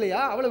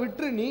பிடிக்கலையா அவளை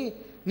விட்டுரு.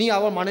 நீ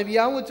அவள்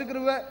மனைவியாகவும்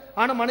வச்சுக்கிருவ,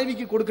 ஆனா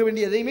மனைவிக்கு கொடுக்க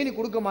வேண்டிய எதையுமே நீ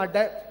கொடுக்க மாட்ட.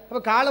 அப்ப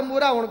காலம்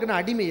பூரா உனக்கு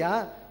நான் அடிமையா?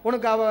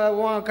 உனக்கு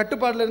அவன்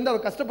கட்டுப்பாடுல இருந்து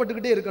அவள்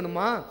கஷ்டப்பட்டுக்கிட்டே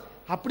இருக்கணுமா?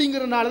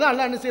 அப்படிங்கிறதுனாலதான்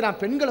அல்லாஹ் என்ன செய்யறான்,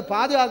 பெண்களை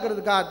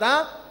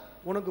பாதுகாக்கிறதுக்காகத்தான்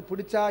உனக்கு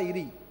பிடிச்சா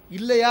இரி,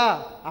 இல்லையா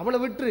அவளை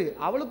விட்டுரு,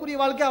 அவளுக்குரிய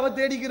வாழ்க்கை அவ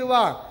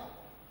தேடிக்கிருவா,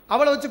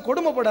 அவளை வச்சு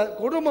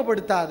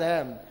கொடுமைப்படுத்தாத.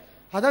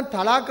 அதான்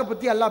தலாக்கை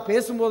பத்தி அல்லாஹ்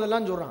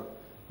பேசும்போதெல்லாம் சொல்றான்,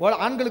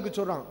 ஆண்களுக்கு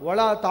சொல்றான்,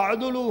 வலா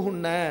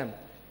தஅதுலுஹுன்ன,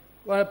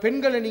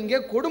 பெண்களை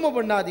நீங்க கொடுமை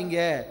பண்ணாதீங்க,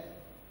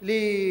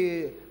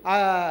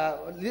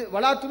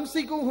 வலா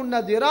தும்சிகுஹுன்ன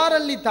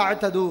திராரன்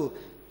லிதஅதது,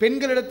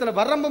 பெண்களிடத்துல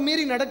வரம்பு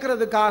மீறி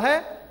நடக்கிறதுக்காக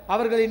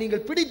அவர்களை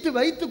நீங்கள் பிடித்து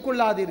வைத்துக்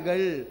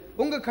கொள்ளாதீர்கள்,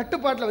 உங்க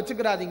கட்டுப்பாட்டில்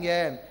வச்சுக்கிறாதீங்க.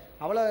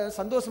 அவளை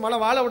சந்தோஷமால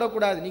வாழ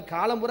விடக்கூடாது. நீ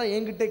காலம்புறா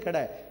என்கிட்டே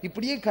கடை,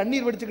 இப்படியே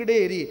கண்ணீர் வடிச்சுக்கிட்டே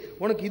எரி,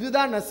 உனக்கு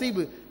இதுதான்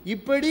நசீபு.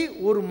 இப்படி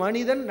ஒரு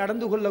மனிதன்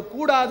நடந்து கொள்ள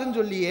கூடாதுன்னு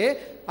சொல்லியே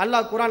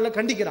அல்லாஹ் குர்ஆன்ல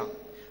கண்டிக்கிறான்.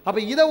 அப்ப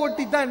இதை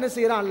ஒட்டி தான் என்ன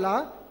செய்யறான்,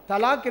 அல்லாஹ்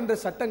தலாக் என்ற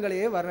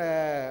சட்டங்களையே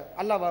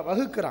அல்லாஹ்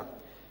வகுக்கிறான்.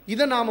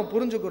 இதை நாம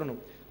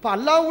புரிஞ்சுக்கிறணும். இப்ப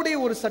அல்லாஹ்வுடைய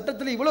ஒரு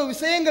சட்டத்தில் இவ்வளவு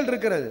விஷயங்கள்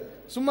இருக்கிறது.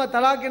 சும்மா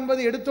தலாக்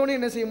என்பது எடுத்தோன்னே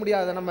என்ன செய்ய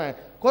முடியாது, நம்ம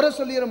குறை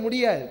சொல்லிட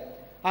முடியாது.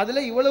 அதுல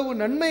இவ்வளவு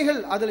நன்மைகள்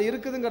அதுல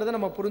இருக்குதுங்கிறத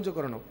நம்ம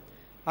புரிஞ்சுக்கிறணும்.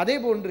 அதே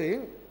போன்று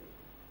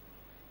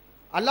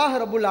அல்லாஹ்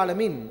ரப்புல்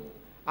ஆலமீன்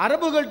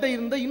அரபுகள்கிட்ட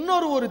இருந்த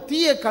இன்னொரு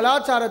தீய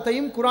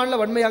கலாச்சாரத்தையும் குர்ஆன்ல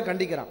வன்மையா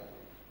கண்டிக்கிறான்.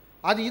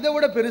 அது இதை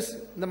விட பெருசு.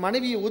 இந்த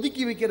மனைவியை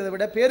ஒதுக்கி வைக்கிறத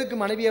விட, பேருக்கு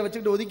மனைவியை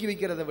வச்சுக்கிட்டு ஒதுக்கி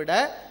வைக்கிறத விட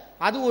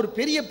அது ஒரு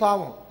பெரிய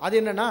பாவம். அது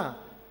என்னன்னா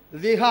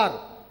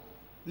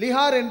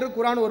லிஹார் என்று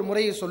குர்ஆன் ஒரு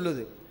முறையை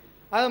சொல்லுது.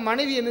 அது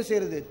மனைவி என்ன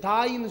செய்யறது,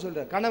 தாயின்னு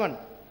சொல்ற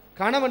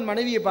கணவன்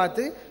மனைவியை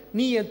பார்த்து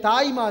நீ என்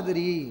தாய்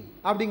மாதிரி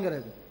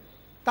அப்படிங்கிறது.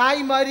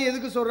 தாய் மாதிரி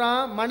எதுக்கு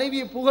சொல்றான்,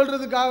 மனைவியை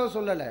புகழ்றதுக்காக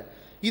சொல்லல.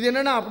 இது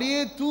என்னன்னா அப்படியே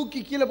தூக்கி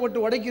கீழே போட்டு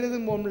உடைக்கிறது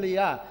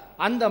இல்லையா,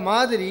 அந்த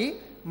மாதிரி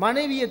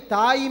மனைவியை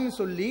தாயின்னு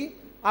சொல்லி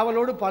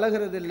அவளோடு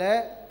பழகிறது இல்லை.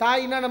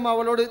 தாய்னா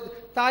நம்ம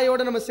தாயோட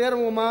நம்ம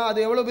சேருவோமா, அது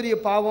எவ்வளவு பெரிய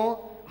பாவம்.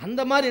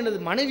 அந்த மாதிரி என்னது,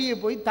 மனைவியை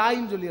போய்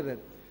தாயின்னு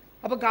சொல்லிடுறது.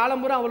 அப்ப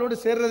காலம்புறம் அவளோடு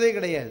சேர்றதே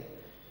கிடையாது.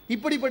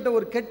 இப்படிப்பட்ட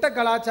ஒரு கெட்ட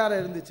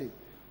கலாச்சாரம் இருந்துச்சு.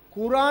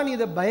 குர்ஆன்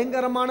இதை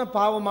பயங்கரமான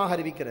பாவமாக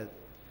அறிவிக்கிறது.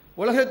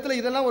 உலகத்தில்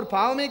இதெல்லாம் ஒரு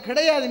பாவமே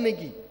கிடையாது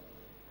இன்னைக்கு.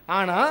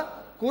 ஆனா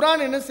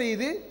குர்ஆன் என்ன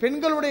செய்யுது,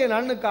 பெண்களுடைய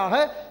நலனுக்காக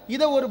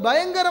இதை ஒரு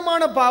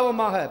பயங்கரமான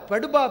பாவமாக,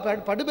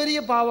 படுபெரிய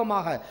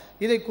பாவமாக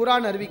இதை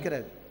குர்ஆன்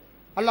அறிவிக்கிறது.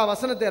 அல்லாஹ்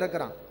வசனத்தை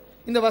இறக்குறான்.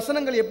 இந்த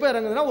வசனங்கள் எப்ப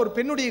இறங்குதுன்னா, ஒரு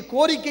பெண்ணுடைய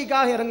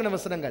கோரிக்கைக்காக இறங்கின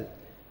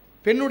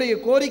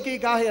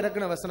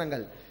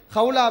வசனங்கள்.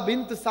 ஹவுலா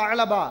பின்த்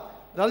ஸஅலபா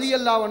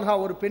ரலியல்லாஹு அன்ஹா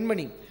ஒரு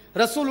பெண்மணி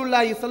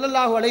ரசூலுல்லாஹி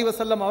ஸல்லல்லாஹு அலைஹி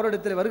வஸல்லம்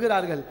அவரிடத்தில்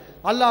வருகிறார்கள்.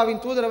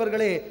 அல்லாஹ்வின் தூதர்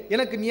அவர்களே,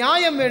 எனக்கு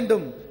நியாயம்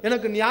வேண்டும்,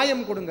 எனக்கு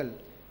நியாயம் கொடுங்கள்.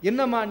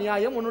 என்னம்மா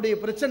நியாயம், உன்னுடைய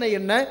பிரச்சனை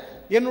என்ன?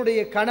 என்னுடைய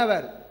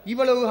கணவர்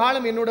இவ்வளவு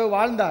காலம் என்னோட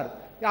வாழ்ந்தார்,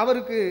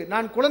 அவருக்கு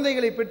நான்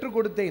குழந்தைகளை பெற்றுக்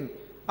கொடுத்தேன்,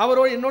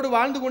 அவரோடு என்னோடு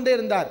வாழ்ந்து கொண்டே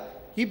இருந்தார்,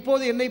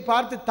 இப்போது என்னை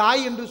பார்த்து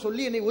தாய் என்று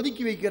சொல்லி என்னை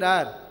ஒதுக்கி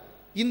வைக்கிறார்,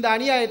 இந்த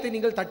அநியாயத்தை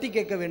நீங்கள் தட்டி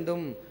கேட்க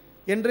வேண்டும்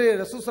என்று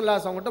ரசூல் ஸல்லல்லாஹு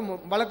அலைஹி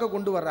வஸல்லம் வழக்க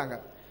கொண்டு வர்றாங்க.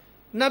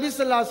 நபி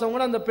ஸல்லல்லாஹு அலைஹி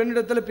வஸல்லம் அந்த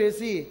பெண்ணிடத்தில்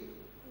பேசி,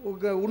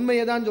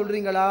 உண்மையை தான்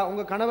சொல்றீங்களா,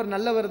 உங்க கணவர்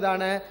நல்லவர்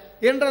தானே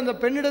என்ற அந்த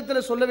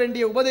பெண்ணிடத்தில் சொல்ல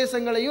வேண்டிய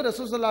உபதேசங்களையும்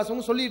ரசூல் ஸல்லல்லாஹு அலைஹி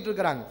வஸல்லம் சொல்லிட்டு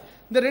இருக்காங்க.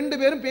 இந்த 2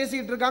 பேரும்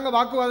பேசிட்டு இருக்காங்க,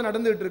 வாக்குவாதம்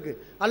நடந்துட்டு இருக்கு.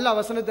 அல்லாஹ்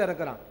வசனத்தை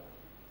இறக்குறான்.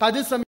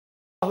 கது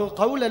சமிஅல்லாஹு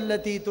கவுல்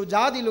அல்லதி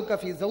துஜாதிலுக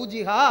ஃபீ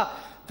ஸௌஜிஹா,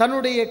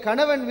 தன்னுடைய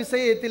கணவன்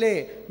விஷயத்திலே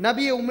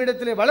நபியை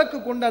உம்மிடத்திலே வழக்கு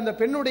கொண்ட அந்த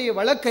பெண்ணுடைய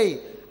வழக்கை,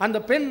 அந்த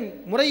பெண்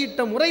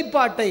முறையிட்ட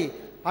முறைப்பாட்டை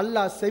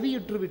அல்லாஹ்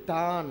செவியுற்று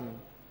விட்டான்.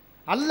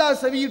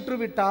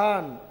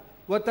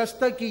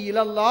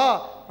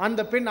 அந்த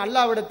பெண்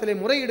அல்லாஹ்விடத்திலே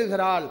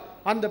முறையிடுகிறாள்,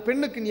 அந்த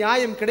பெண்ணுக்கு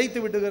நியாயம் கிடைத்து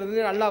விட்டுகிறது.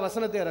 அல்லாஹ்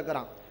வசனத்தை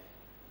இறக்குறான்.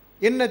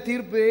 என்ன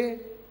தீர்ப்பு?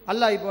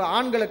 அல்லாஹ் இப்போ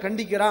ஆண்களை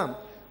கண்டிக்கிறான்.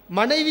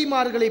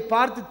 மனைவிமார்களை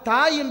பார்த்து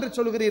தாய் என்று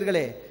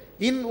சொல்கிறீர்களே,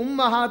 இன்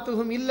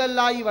உம்மஹாத்துஹும்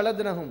இல்லல்லாஹி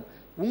வலதுனஹும்,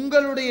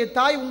 உங்களுடைய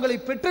தாய், உங்களை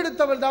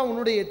பெற்றெடுத்தவள் தான்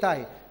உன்னுடைய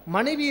தாய்,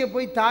 மனைவியை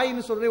போய்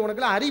தாயின்னு சொல்றேன்,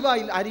 உனக்குலாம்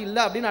அறி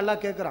இல்லை அப்படின்னு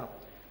அல்லாஹ் கேட்கிறான்.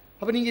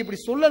 அப்ப நீங்க இப்படி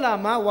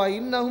சொல்லலாமா? வா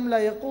இன்னஹும் லா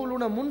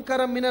யகூலுன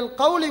முன்கரம் மினல்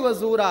கௌலி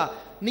வஸூரா,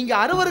 நீங்க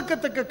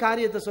அருவருக்கத்தக்க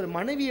காரியத்தை சொல்ல,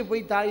 மனைவியை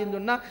போய் தாயின்னு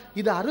சொன்னா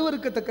இது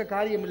அருவருக்கத்தக்க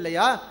காரியம்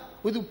இல்லையா,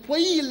 இது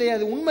பொய் இல்லையா,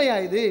 இது உண்மையா,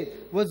 இது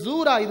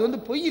வஸூரா, இது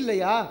பொய்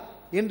இல்லையா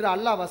என்று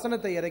அல்லாஹ்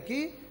வசனத்தை இறக்கி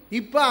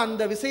இப்ப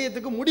அந்த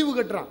விஷயத்துக்கு முடிவு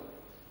கட்டுறான்.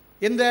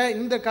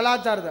 இந்த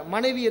கலாச்சாரத்தை,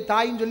 மனைவியை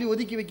தாயின்னு சொல்லி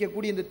ஒதுக்கி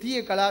வைக்கக்கூடிய இந்த தீய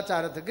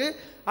கலாச்சாரத்துக்கு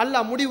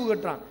அல்லாஹ் முடிவு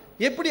கட்டுறான்.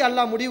 எப்படி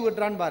அல்லாஹ் முடிவு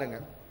கட்டுறான்னு பாருங்க.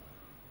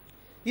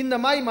 இந்த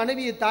மாதிரி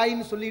மனைவியை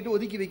தாயின்னு சொல்லிட்டு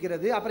ஒதுக்கி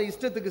வைக்கிறது, அப்புறம்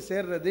இஷ்டத்துக்கு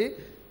சேர்றது,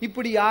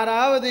 இப்படி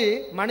யாராவது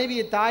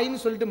மனைவியை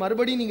தாயின்னு சொல்லிட்டு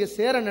மறுபடியும் நீங்க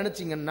சேர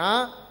நினைச்சீங்கன்னா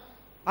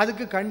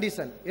அதுக்கு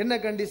கண்டிஷன். என்ன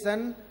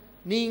கண்டிஷன்?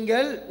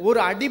 நீங்கள் ஒரு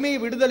அடிமையை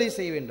விடுதலை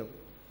செய்ய வேண்டும்.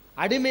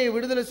 அடிமையை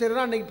விடுதலை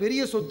செய்யறதா அன்னைக்கு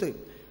பெரிய சொத்து.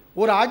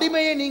 ஒரு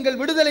அடிமையை நீங்கள்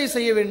விடுதலை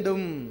செய்ய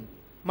வேண்டும்.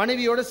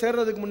 மனைவியோட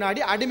சேர்றதுக்கு முன்னாடி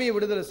அடிமையை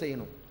விடுதலை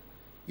செய்யணும்.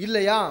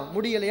 இல்லையா,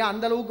 முடியலையா,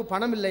 அந்த அளவுக்கு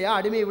பணம் இல்லையா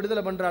அடிமையை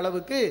விடுதலை பண்ற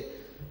அளவுக்கு,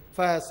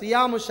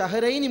 சியாமு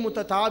ஷஹரைனி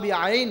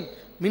முத்ததாபிஐன்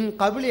மின்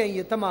கபிலி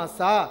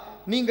ஐயத்தமாசா,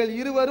 நீங்கள்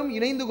இருவரும்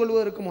இணைந்து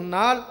கொள்வதற்கு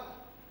முன்னால்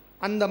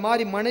அந்த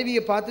மாதிரி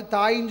மனைவியை பார்த்து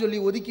தாயின்னு சொல்லி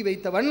ஒதுக்கி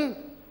வைத்தவன்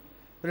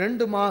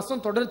 2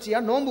 மாசம் தொடர்ச்சியா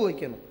நோன்பு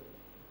வைக்கணும்.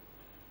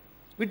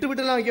 விட்டு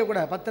விட்டுலாம்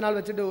வைக்கக்கூடாது. 10 நாள்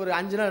வச்சுட்டு ஒரு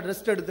 5 நாள்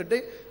ரெஸ்ட் எடுத்துட்டு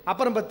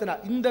அப்புறம் 10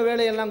 நாள், இந்த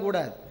வேலையெல்லாம்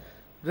கூடாது.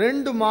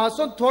 2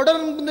 மாசம்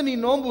தொடர்ந்து நீ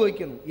நோன்பு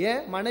வைக்கணும்.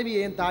 ஏன்? மனைவி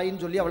ஏன்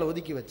தாயின்னு சொல்லி அவளை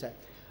ஒதுக்கி வச்ச.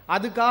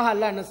 அதுக்காக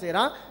அல்லாஹ் என்ன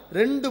செய்யறான்,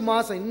 2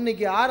 மாசம்,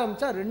 இன்னைக்கு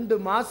ஆரம்பிச்சா 2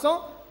 மாசம்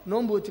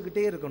நோன்பு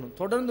வச்சுக்கிட்டே இருக்கணும்,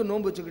 தொடர்ந்து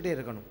நோன்பு வச்சுக்கிட்டே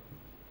இருக்கணும்.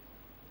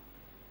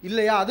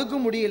 இல்லையா,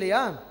 அதுக்கும்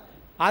முடியலையா,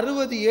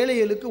 60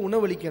 ஏழைகளுக்கு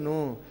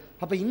உணவளிக்கணும்.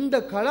 அப்ப இந்த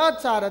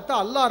கலாச்சாரத்தை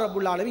அல்லாஹ்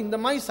ரப்புல் ஆலமீன் இந்த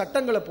மாதிரி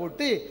சட்டங்களை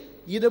போட்டு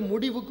இதை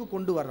முடிவுக்கு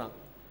கொண்டு வர்றான்.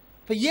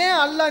 இப்ப ஏன்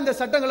அல்லாஹ் இந்த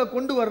சட்டங்களை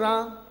கொண்டு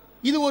வர்றான்?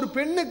 இது ஒரு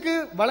பெண்ணுக்கு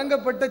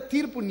வழங்கப்பட்ட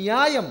தீர்ப்பு,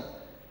 நியாயம்.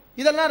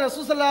 இதெல்லாம்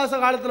ரசூலுல்லாஹி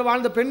காலத்தில்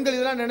வாழ்ந்த பெண்கள்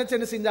இதெல்லாம் நினைச்சு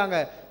என்ன செஞ்சாங்க,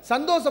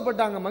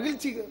 சந்தோஷப்பட்டாங்க,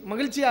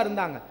 மகிழ்ச்சியா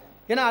இருந்தாங்க.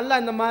 ஏன்னா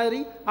அல்லாஹ் இந்த மாதிரி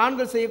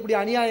ஆண்கள் செய்யக்கூடிய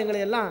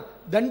அநியாயங்களை எல்லாம்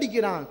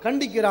தண்டிக்கிறான்,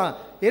 கண்டிக்கிறான்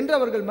என்று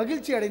அவர்கள்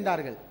மகிழ்ச்சி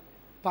அடைந்தார்கள்.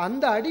 இப்ப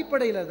அந்த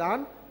அடிப்படையில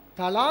தான்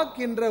தலாக்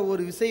என்ற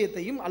ஒரு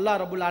விஷயத்தையும் அல்லாஹ்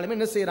ரப்புல் ஆலமீன்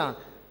என்ன செய்யறான்,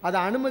 அதை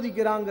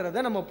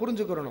அனுமதிக்கிறாங்கிறத நம்ம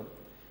புரிஞ்சுக்கிறணும்.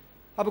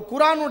 அப்ப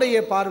குர்ஆனுடைய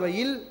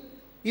பார்வையில்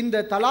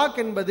இந்த தலாக்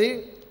என்பது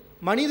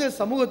மனித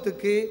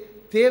சமூகத்துக்கு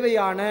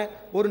தேவையான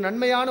ஒரு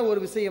நன்மையான ஒரு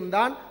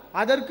விஷயம்தான்.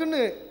 அதற்குன்னு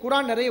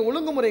குர்ஆன் நிறைய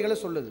ஒழுங்குமுறைகளை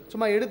சொல்லுது.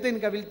 சும்மா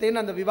எடுத்தேன்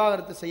கவிழ்த்தேன் அந்த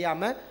விவாகரத்து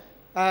செய்யாம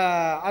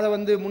அதை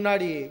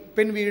முன்னாடி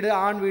பெண் வீடு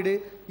ஆண் வீடு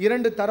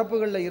 2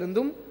 தரப்புகளில்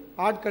இருந்தும்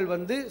ஆட்கள்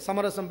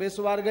சமரசம்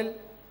பேசுவார்கள்,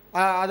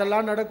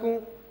 அதெல்லாம் நடக்கும்.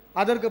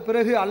 அதற்கு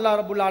பிறகு அல்லாஹ்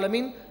ரப்புல்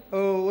ஆலமீன்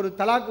ஒரு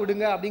தலாக்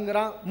விடுங்க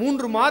அப்படிங்கிறான்.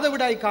 3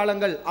 மாதவிடாய்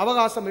காலங்கள்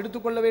அவகாசம்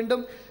எடுத்துக்கொள்ள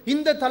வேண்டும்.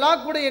 இந்த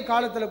தலாக்குடைய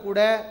காலத்துல கூட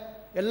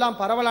எல்லாம்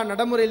பரவலா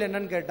நடைமுறையில்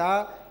என்னன்னு கேட்டா,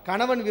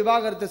 கணவன்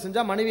விவாகரத்து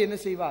செஞ்சா மனைவி என்ன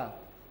செய்வா,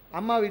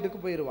 அம்மா வீட்டுக்கு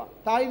போயிடுவா,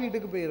 தாய்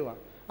வீட்டுக்கு போயிடுவா.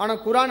 ஆனா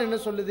குர்ஆன் என்ன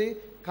சொல்லுது,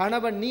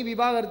 கணவன் நீ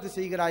விவாகரத்து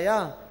செய்கிறாயா,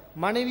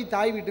 மனைவி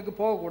தாய் வீட்டுக்கு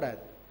போகக்கூடாது.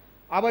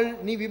 அவள்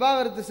நீ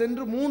விவாகரத்து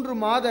சென்று 3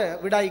 மாத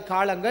விடாய்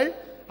காலங்கள்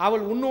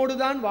அவள் உன்னோடு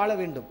தான் வாழ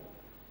வேண்டும்.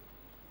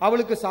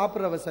 அவளுக்கு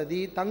சாப்பிட்ற வசதி,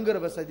 தங்குற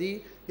வசதி,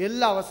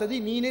 எல்லா வசதி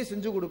நீனே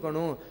செஞ்சு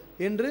கொடுக்கணும்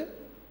என்று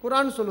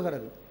குர்ஆன்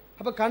சொல்கிறது.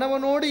 அப்ப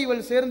கணவனோடு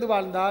இவள் சேர்ந்து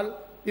வாழ்ந்தால்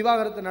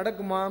விவாகரத்து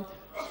நடக்குமா?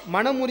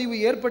 மனமுறிவு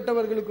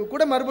ஏற்பட்டவர்களுக்கு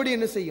கூட மறுபடியும்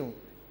என்ன செய்யும்,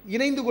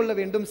 இணைந்து கொள்ள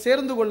வேண்டும்,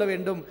 சேர்ந்து கொள்ள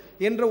வேண்டும்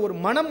என்ற ஒரு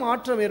மனம்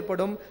மாற்றம்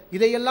ஏற்படும்.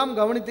 இதையெல்லாம்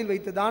கவனத்தில்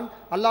வைத்துதான்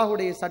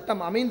அல்லாஹ்வுடைய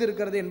சட்டம்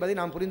அமைந்திருக்கிறது என்பதை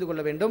நாம் புரிந்து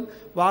கொள்ள வேண்டும்.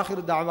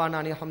 வாஹிரு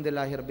தாவானா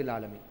அல்ஹம்துலில்லாஹி ரப்பில்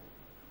ஆலமீன்.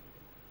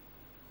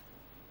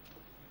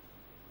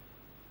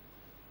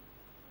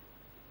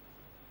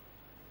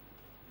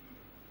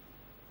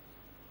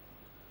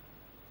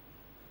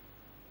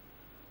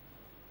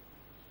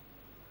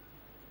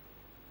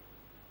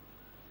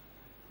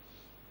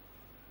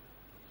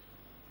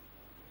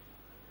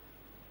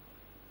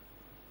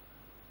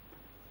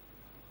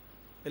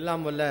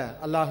 எல்லாம் வல்ல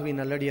அல்லாஹ்வின்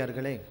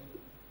நல்லடியார்களே,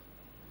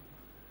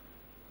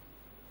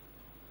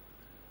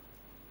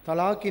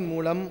 தலாக்கின்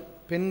மூலம்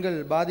பெண்கள்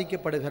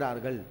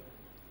பாதிக்கப்படுகிறார்கள்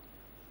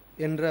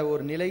என்ற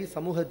ஒரு நிலை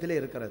சமூகத்திலே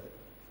இருக்கிறது.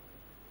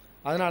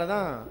 அதனால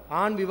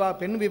தான்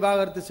பெண்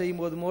விவாகரத்து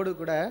செய்யும் போது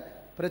கூட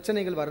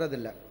பிரச்சனைகள்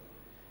வர்றதில்லை,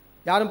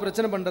 யாரும்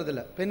பிரச்சனை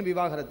பண்ணுறதில்லை பெண்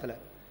விவாகரத்தில்.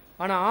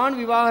 ஆனால் ஆண்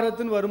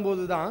விவாகரத்துன்னு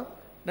வரும்போது தான்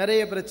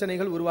நிறைய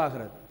பிரச்சனைகள்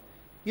உருவாகிறது.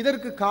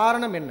 இதற்கு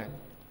காரணம் என்ன?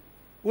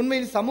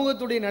 உண்மையில்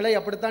சமூகத்துடைய நிலை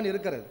அப்படித்தான்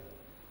இருக்கிறது.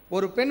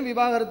 ஒரு பெண்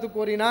விவாகரத்து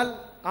கோரினால்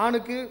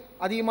ஆணுக்கு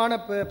அதிகமான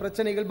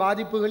பிரச்சனைகள்,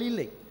 பாதிப்புகள்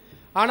இல்லை.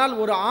 ஆனால்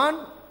ஒரு ஆண்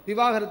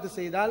விவாகரத்து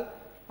செய்தால்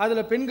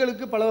அதில்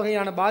பெண்களுக்கு பல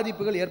வகையான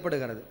பாதிப்புகள்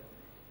ஏற்படுகிறது.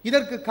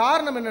 இதற்கு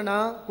காரணம் என்னன்னா,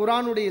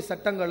 குர்ஆனுடைய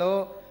சட்டங்களோ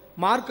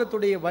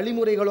மார்க்கத்துடைய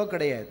வழிமுறைகளோ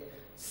கிடையாது.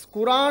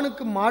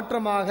 குர்ஆனுக்கு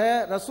மாற்றமாக,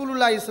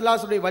 ரசூலுல்லாஹி ஸல்லல்லாஹு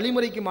அலைஹி வஸல்லம்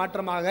வழிமுறைக்கு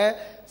மாற்றமாக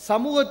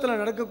சமூகத்தில்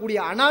நடக்கக்கூடிய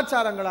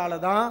அனாச்சாரங்களால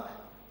தான்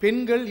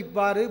பெண்கள்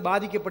இவ்வாறு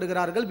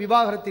பாதிக்கப்படுகிறார்கள்.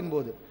 விவாகரத்தின்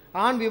போது,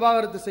 ஆண்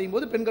விவாகரத்து செய்யும்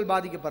போது பெண்கள்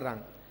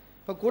பாதிக்கப்படுறாங்க.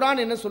 இப்போ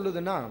குர்ஆன் என்ன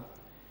சொல்லுதுன்னா,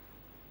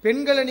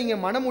 பெண்களை நீங்க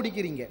மனம்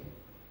முடிக்கிறீங்க,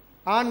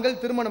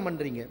 ஆண்கள் திருமணம்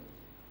பண்றீங்க,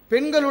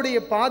 பெண்களுடைய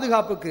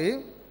பாதுகாப்புக்கு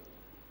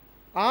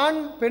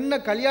ஆண் பெண்ணை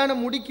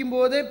கல்யாணம் முடிக்கும்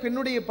போதே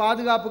பெண்ணுடைய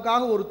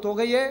பாதுகாப்புக்காக ஒரு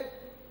தொகையை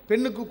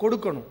பெண்ணுக்கு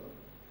கொடுக்கணும்.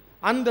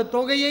 அந்த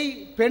தொகையை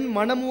பெண்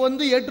மனம்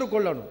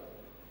ஏற்றுக்கொள்ளணும்.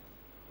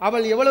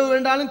 அவள் எவ்வளவு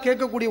வேண்டாலும்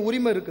கேட்கக்கூடிய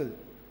உரிமை இருக்குது.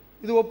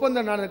 இது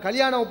ஒப்பந்தம்,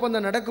 கல்யாண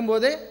ஒப்பந்தம் நடக்கும்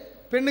போதே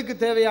பெண்ணுக்கு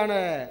தேவையான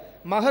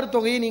மகர்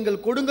தொகையை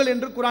நீங்கள் கொடுங்கள்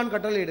என்று குர்ஆன்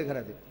கட்டளை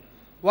இடுகிறது.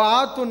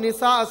 வஆத்து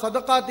நிசா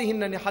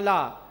சதகாத்திஹின்ன நிஹலா,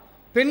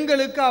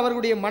 பெண்களுக்கு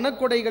அவர்களுடைய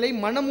மனக்கொடைகளை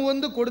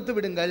மனமுவந்து கொடுத்து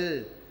விடுங்கள்.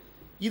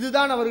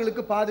 இதுதான்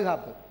அவர்களுக்கு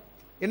பாதுகாப்பு.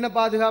 என்ன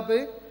பாதுகாப்பு?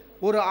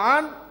 ஒரு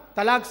ஆண்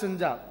தலாக்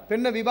செஞ்சா,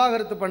 பெண்ணை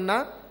விவாகரத்து பண்ணா,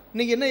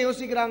 இன்னைக்கு என்ன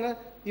யோசிக்கிறாங்க,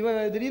 இவன்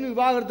திடீர்னு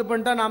விவாகரத்து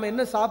பண்ணிட்டா நாம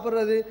என்ன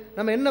சாப்பிட்றது,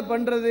 நம்ம என்ன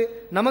பண்றது,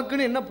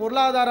 நமக்குன்னு என்ன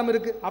பொருளாதாரம்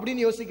இருக்கு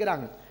அப்படின்னு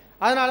யோசிக்கிறாங்க.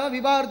 அதனாலதான்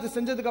விவாகரத்து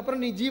செஞ்சதுக்கு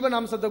அப்புறம் நீ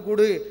ஜீவனாம்சத்தை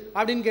கொடு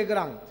அப்படின்னு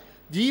கேட்கிறாங்க.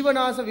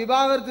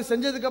 விவாகரத்து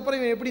செஞ்சதுக்கு அப்புறம்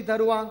இவன் எப்படி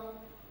தருவான்?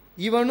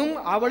 இவனும்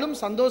அவளும்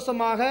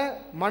சந்தோஷமாக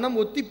மனம்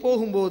ஒத்தி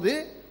போகும்போது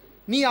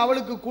நீ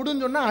அவளுக்கு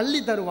கொடுன்னு சொன்னா அள்ளி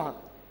தருவான்.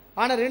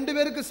 ஆனா 2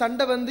 பேருக்கு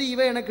சண்டை வந்து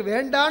இவ எனக்கு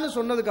வேண்டான்னு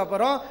சொன்னதுக்கு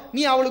அப்புறம்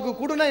நீ அவளுக்கு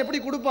கொடுனா எப்படி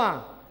கொடுப்பான்?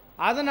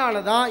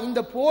 அதனாலதான் இந்த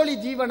போலி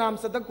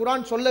ஜீவனாம்சத்தை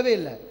குர்ஆன் சொல்லவே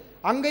இல்லை.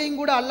 அங்கேயும்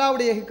கூட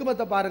அல்லாஹ்வுடைய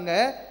ஹிக்மத்தை பாருங்க.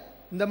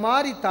 இந்த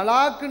மாதிரி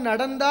தலாக்கு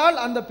நடந்தால்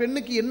அந்த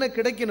பெண்ணுக்கு என்ன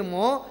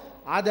கிடைக்கணுமோ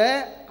அதை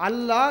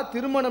அல்லாஹ்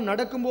திருமணம்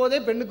நடக்கும் போதே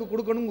பெண்ணுக்கு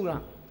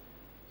கொடுக்கணுங்கிறான்.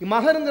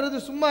 மகருங்கிறது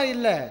சும்மா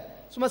இல்லை,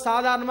 சும்மா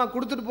சாதாரணமா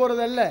கொடுத்துட்டு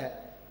போறதல்ல.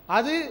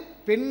 அது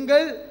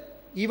பெண்கள்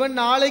இவன்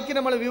நாளைக்கு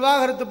நம்மளை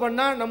விவாகரத்து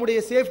பண்ணா நம்முடைய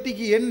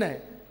சேஃப்டிக்கு என்ன,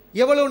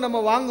 எவ்வளவு நம்ம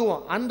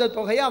வாங்குவோம், அந்த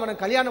தொகையை அவனை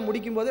கல்யாணம்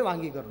முடிக்கும் போதே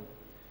வாங்கிக்கிறோம்.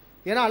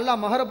 ஏன்னா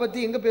அல்லாஹ் மகரை பத்தி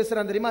எங்க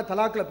பேசுறான் தெரியுமா?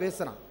 தலாக்ல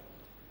பேசுறான்.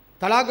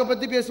 தலாக்கை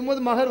பத்தி பேசும்போது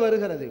மகர்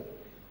வருகிறது.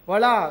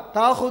 வலா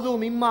தாஹுது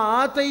மிம்மா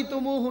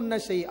ஆதைதுமுஹுன்ன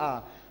ஷைஆ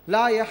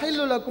லா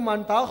யஹில்லு லக்கும்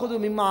அன் தாஹுது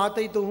மிம்மா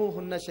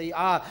ஆதைதுமுஹுன்ன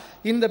ஷைஆ.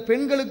 இந்த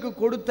பெண்களுக்கு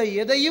கொடுத்த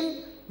எதையும்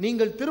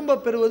நீங்கள் திரும்ப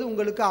பெறுவது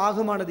உங்களுக்கு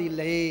ஆகுமானது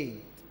இல்லை.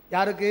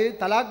 யாருக்கு?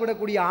 தலாக்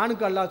விடக்கூடிய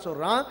ஆணுக்கு அல்லாஹ்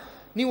சொல்றான்,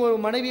 நீ ஒரு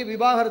மனைவியை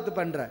விவாகரத்து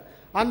பண்ற,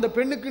 அந்த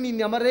பெண்ணுக்கு நீ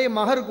நிறைய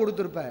மகர்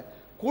கொடுத்திருப்ப,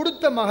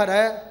 கொடுத்த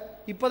மகரை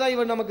இப்பதான்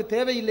இவன் நமக்கு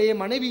தேவையில்லையே,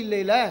 மனைவி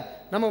இல்லையில,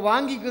 நம்ம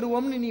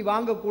வாங்கிக்கிருவோம்னு நீ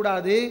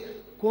வாங்கக்கூடாது,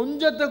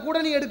 கொஞ்சத்தை கூட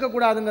நீ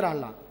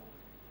எடுக்கக்கூடாதுங்கிறான்.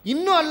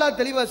 இன்னும் அல்லாஹ்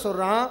தெளிவா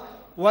சொல்றான்,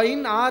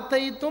 வைன்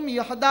ஆதைத்தும்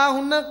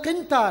யஹதாஹுன்ன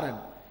கின்தாரன்,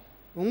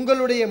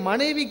 உங்களுடைய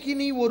மனைவிக்கு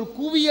நீ ஒரு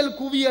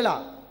குவியலா,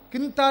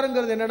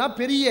 கின்தாருங்கிறது என்னன்னா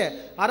பெரிய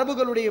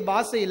அரபுகளுடைய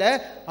பாஷையில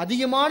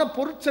அதிகமான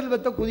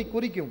பொருட்செல்வத்தை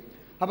குறிக்கும்.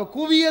 அப்ப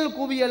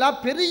குவியலா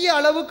பெரிய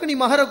அளவுக்கு நீ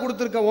மகரை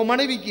கொடுத்திருக்க உன்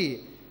மனைவிக்கு,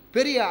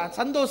 பெரிய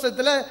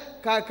சந்தோஷத்துல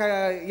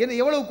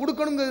எவ்வளவு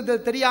கொடுக்கணுங்கிறது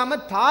தெரியாம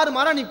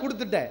தாறுமாறா நீ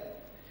கொடுத்துட்ட.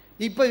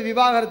 இப்ப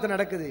விவாகரத்து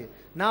நடக்குது,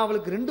 நான்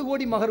அவளுக்கு 2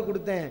 கோடி மகர்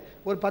கொடுத்தேன்,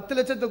 ஒரு 10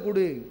 லட்சத்தை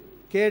கொடு,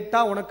 கேட்டா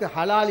உனக்கு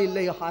ஹலால்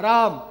இல்லை,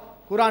 ஹராம்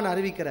குர்ஆன்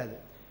அறிவிக்கிறது.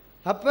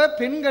 அப்ப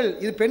பெண்கள்,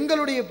 இது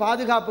பெண்களுடைய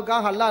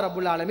பாதுகாப்புக்காக அல்லாஹ்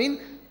ரப்புல் ஆலமீன்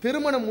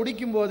திருமணம்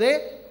முடிக்கும் போதே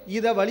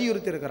இதை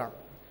வலியுறுத்தி இருக்கிறான்.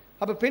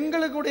 அப்ப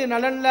பெண்களுடைய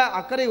நலன்ல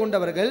அக்கறை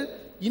கொண்டவர்கள்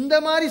இந்த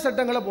மாதிரி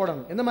சட்டங்களை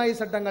போடணும். எந்த மாதிரி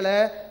சட்டங்களை?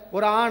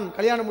 ஒரு ஆண்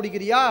கல்யாணம்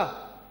முடிக்கிறியா,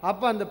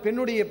 அப்ப அந்த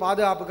பெண்ணுடைய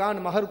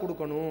பாதுகாப்புக்காக மகர்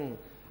கொடுக்கணும்,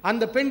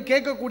 அந்த பெண்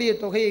கேட்கக்கூடிய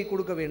தொகையை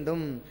கொடுக்க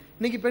வேண்டும்.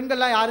 இன்னைக்கு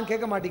பெண்கள்லாம் யாரும்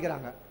கேட்க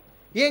மாட்டேங்கிறாங்க.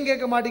 ஏன்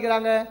கேட்க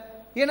மாட்டேங்கிறாங்க?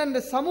 ஏன்னா இந்த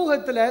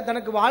சமூகத்துல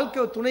தனக்கு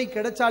வாழ்க்கை துணை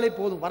கிடைச்சாலே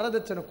போதும்,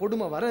 வரதட்சணை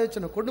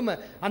கொடுமை,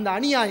 அந்த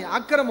அநியாயம்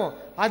அக்கிரமம்,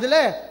 அதுல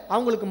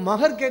அவங்களுக்கு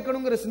மகர்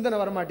கேட்கணுங்கிற சிந்தனை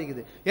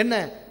வரமாட்டேங்குது. என்ன,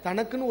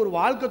 தனக்குன்னு ஒரு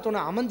வாழ்க்கை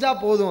துணை அமைஞ்சா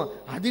போதும்,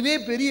 அதுவே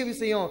பெரிய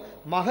விஷயம்,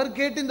 மகர்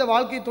கேட்டு இந்த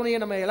வாழ்க்கை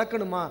துணையை நம்ம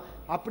இழக்கணுமா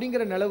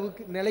அப்படிங்கிற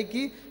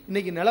நிலைக்கு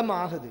இன்னைக்கு நிலைமை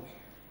ஆகுது.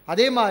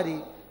 அதே மாதிரி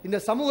இந்த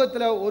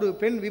சமூகத்துல ஒரு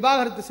பெண்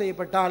விவாகரத்து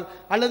செய்யப்பட்டால்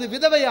அல்லது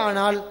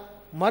விதவையானால்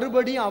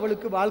மறுபடியும்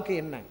அவளுக்கு வாழ்க்கை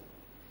என்ன?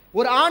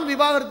 ஒரு ஆண்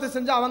விவாகரத்து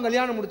செஞ்சு அவன்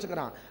கல்யாணம்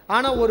முடிச்சுக்கிறான்,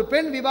 ஆனா ஒரு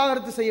பெண்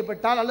விவாகரத்து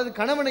செய்யப்பட்டால் அல்லது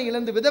கணவனை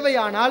இழந்து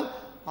விதவையானால்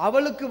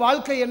அவளுக்கு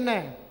வாழ்க்கை என்ன?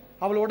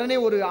 அவள் உடனே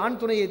ஒரு ஆண்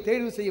துணையை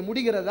தேர்வு செய்ய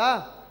முடிகிறதா?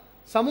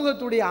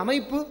 சமூகத்துடைய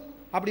அமைப்பு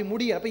அப்படி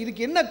முடிய. அப்ப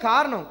இதுக்கு என்ன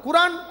காரணம்?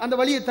 குர்ஆன் அந்த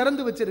வழியை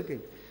திறந்து வச்சிருக்கு.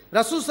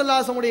 ரசூல்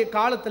ஸல்லல்லாஹு அலைஹி வஸல்லம்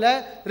காலத்துல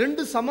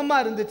 2 சமமா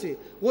இருந்துச்சு.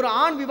 ஒரு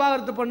ஆண்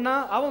விவாகரத்து பண்ணா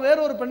அவன் வேற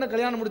ஒரு பெண்ணை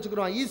கல்யாணம்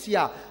முடிச்சுக்கிறான்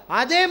ஈஸியா.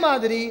 அதே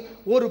மாதிரி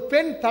ஒரு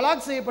பெண்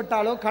தலாக்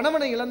செய்யப்பட்டாலோ,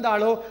 கணவனை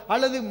இழந்தாலோ,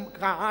 அல்லது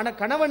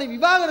கணவனை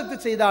விவாகரத்து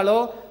செய்தாலோ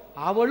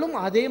அவளும்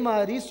அதே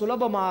மாதிரி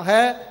சுலபமாக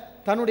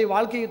தன்னுடைய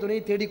வாழ்க்கையை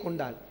துணையை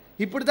தேடிக்கொண்டாள்.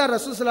 இப்படித்தான்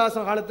ரசூல் ஸல்லல்லாஹு அலைஹி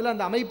வஸல்லம் காலத்துல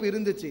அந்த அமைப்பு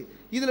இருந்துச்சு.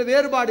 இதுல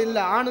வேறுபாடு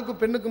இல்லை, ஆணுக்கும்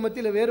பெண்ணுக்கும்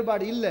மத்தியில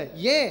வேறுபாடு இல்லை.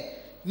 ஏன்?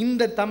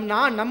 இந்த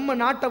நம்ம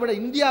நாட்டை விட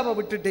இந்தியாவை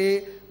விட்டுட்டு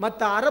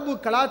மற்ற அரபு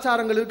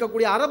கலாச்சாரங்கள்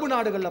இருக்கக்கூடிய அரபு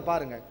நாடுகள்ல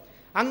பாருங்க,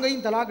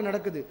 அங்கேயும் தலாக்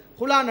நடக்குது,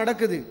 ஹுலா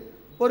நடக்குது.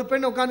 ஒரு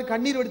பெண் உட்காந்து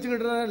கண்ணீர்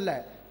வடிச்சுக்கிட்டு இல்ல,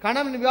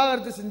 கணவன்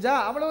விவாகரத்து செஞ்சா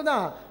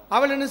அவ்வளவுதான்.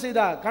 அவள் என்ன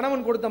செய்தா?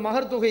 கணவன் கொடுத்த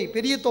மகர் தொகை,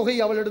 பெரிய தொகை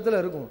அவள்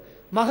இடத்துல இருக்கும்.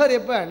 மகர்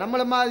எப்ப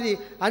நம்மள மாதிரி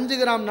 5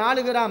 கிராம்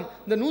 4 கிராம்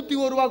இந்த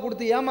 101 ரூபா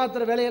கொடுத்து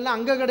ஏமாத்துற வேலையெல்லாம்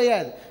அங்க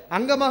கிடையாது.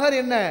 அங்க மகர்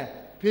என்ன?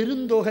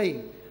 பெருந்தொகை.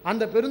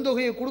 அந்த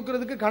பெருந்தொகையை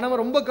கொடுக்கறதுக்கு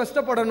கணவன் ரொம்ப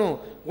கஷ்டப்படணும்,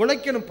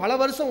 உழைக்கணும், பல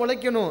வருஷம்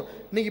உழைக்கணும்.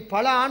 இன்னைக்கு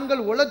பல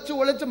ஆண்கள்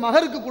உழைச்சு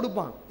மகருக்கு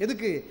கொடுப்பான்.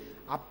 எதுக்கு?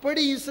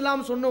 அப்படி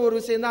இஸ்லாம் சொன்ன ஒரு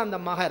விஷயம் தான் அந்த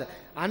மகர்.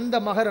 அந்த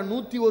மகரை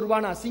 101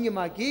 ரூபான்னு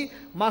அசிங்கமாக்கி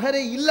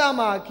மகரை இல்லாம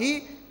ஆக்கி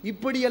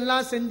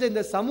இப்படியெல்லாம் செஞ்ச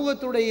இந்த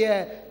சமூகத்துடைய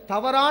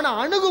தவறான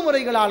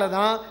அணுகுமுறைகளால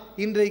தான்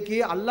இன்றைக்கு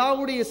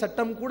அல்லாஹ்வுடைய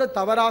சட்டம் கூட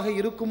தவறாக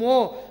இருக்குமோ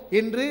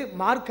என்று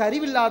மார்க்க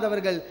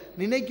அறிவில்லாதவர்கள்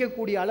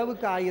நினைக்கக்கூடிய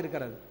அளவுக்கு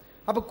ஆகியிருக்கிறது.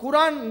 அப்ப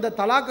குர்ஆன் இந்த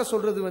தலாக்க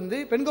சொல்றது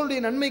பெண்களுடைய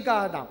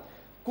நன்மைக்காக தான்.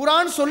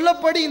 குர்ஆன்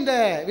சொல்லப்படி இந்த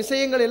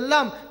விஷயங்கள்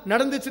எல்லாம்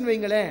நடந்துச்சுன்னு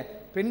வைங்களேன்,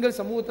 பெண்கள்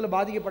சமூகத்துல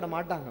பாதிக்கப்பட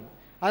மாட்டாங்க.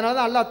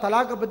 அதனாலதான் அல்லாஹ்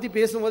தலாக்க பத்தி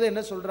பேசும்போது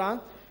என்ன சொல்றான்?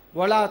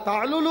 வலா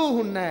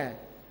தஅலுலுஹுன்ன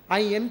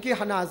ஐ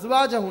யன்கிஹன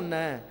அஸ்வாஜஹுன்ன,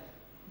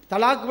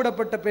 தலாக்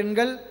விடப்பட்ட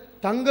பெண்கள்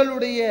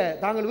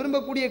தாங்கள்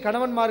விரும்பக்கூடிய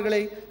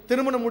கணவன்மார்களை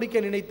திருமணம் முடிக்க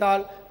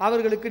நினைத்தால்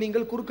அவர்களுக்கு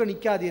நீங்கள் குறுக்க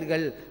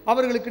நிற்காதீர்கள்,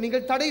 அவர்களுக்கு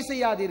நீங்கள் தடை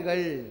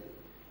செய்யாதீர்கள்.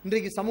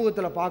 இன்றைக்கு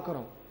சமூகத்துல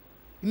பார்க்கிறோம்,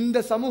 இந்த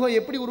சமூகம்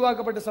எப்படி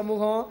உருவாக்கப்பட்ட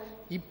சமூகம்?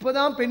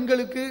 இப்பதான்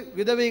பெண்களுக்கு,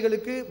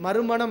 விதவைகளுக்கு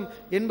மறுமணம்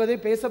என்பதே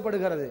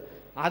பேசப்படுகிறது.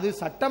 அது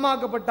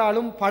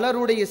சட்டமாக்கப்பட்டாலும்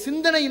பலருடைய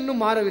சிந்தனை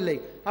இன்னும் மாறவில்லை.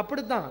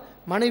 அப்படித்தான்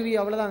மனைவி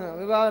அவ்வளவுதான்,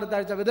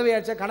 விவாகரத்தாச்சா,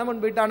 விதவையாச்சா, கணவன்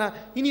போயிட்டானா,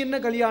 இனி என்ன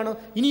கல்யாணம்,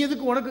 இனி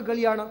எதுக்கு உனக்கு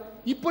கல்யாணம்,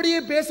 இப்படியே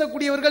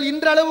பேசக்கூடியவர்கள்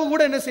இன்றளவு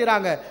கூட என்ன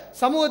செய்யறாங்க,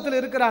 சமூகத்தில்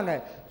இருக்கிறாங்க.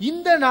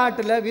 இந்த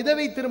நாட்டில்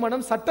விதவை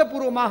திருமணம்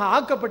சட்டப்பூர்வமாக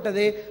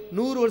ஆக்கப்பட்டதே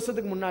 100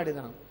 வருஷத்துக்கு முன்னாடி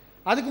தான்.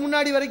 அதுக்கு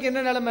முன்னாடி வரைக்கும்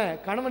என்ன நிலைமை?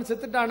 கணவன்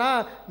செத்துட்டானா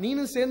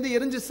நீனும் சேர்ந்து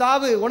எரிஞ்சு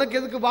சாவு, உனக்கு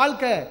எதுக்கு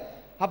வாழ்க்கை?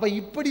 அப்ப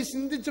இப்படி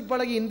சிந்திச்சு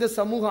பழகி இந்த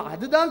சமூகம்,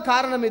 அதுதான்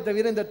காரணமே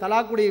தவிர இந்த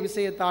தலாக்குடைய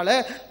விஷயத்தால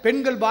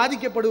பெண்கள்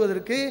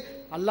பாதிக்கப்படுவதற்கு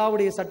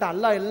அல்லாஹ்வுடைய சட்டம்,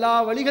 அல்லாஹ் எல்லா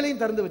வழிகளையும்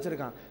திறந்து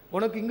வச்சிருக்கான்.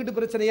 உனக்கு இங்கிட்டு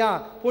பிரச்சனையா,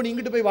 போ நீ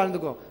இங்கிட்டு போய்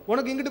வாழ்ந்துக்கோ,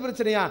 உனக்கு இங்கிட்டு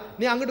பிரச்சனையா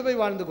நீ அங்கிட்டு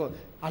போய் வாழ்ந்துக்கோ.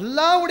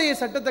 அல்லாஹ்வுடைய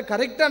சட்டத்தை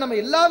கரெக்டா நம்ம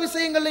எல்லா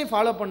விஷயங்களையும்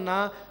ஃபாலோ பண்ணா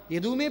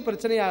எதுவுமே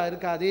பிரச்சனையா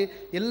இருக்காது.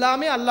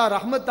 எல்லாமே அல்லாஹ்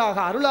ரஹ்மத்தாக,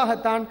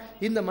 அருளாகத்தான்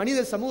இந்த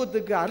மனித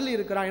சமூகத்துக்கு அருள்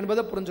இருக்கிறான்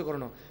என்பதை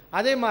புரிஞ்சுக்கணும்.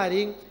 அதே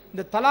மாதிரி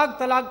இந்த தலாக்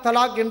தலாக்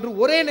தலாக் என்று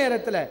ஒரே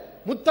நேரத்தில்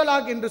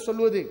முத்தலாக் என்று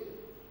சொல்வது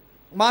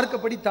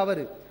மார்க்கப்படி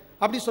தவறு.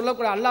 அப்படி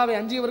சொல்லக்கூடாது. அல்லாஹ்வை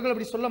அஞ்சியவர்கள்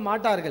அப்படி சொல்ல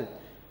மாட்டார்கள்.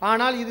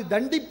 ஆனால் இது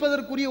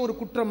தண்டிப்பதற்குரிய ஒரு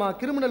குற்றமா,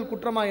 கிரிமினல்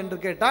குற்றமா என்று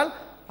கேட்டால்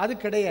அது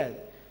கிடையாது.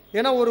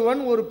 ஏன்னா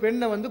ஒருவன் ஒரு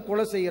பெண்ணை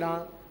கொலை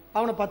செய்கிறான்,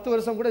 அவனை 10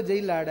 வருஷம் கூட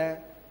ஜெயிலில் ஆட,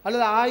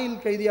 அல்லது ஆயுள்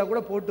கைதியாக கூட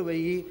போட்டு வை,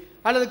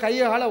 அல்லது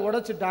கையை காலை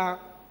உடைச்சிட்டான்,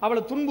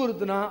 அவளை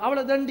துன்புறுத்தினான்,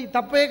 அவளை தண்டி,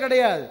 தப்பே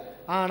கிடையாது.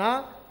 ஆனால்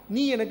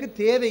நீ எனக்கு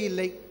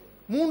தேவையில்லை,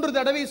 3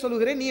 தடவை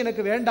சொல்லுகிறேன், நீ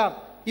எனக்கு வேண்டாம்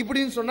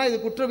இப்படின்னு சொன்னா இது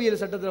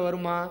குற்றவியல் சட்டத்தில்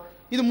வருமா?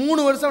 இது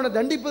 3 வருஷம் அவனை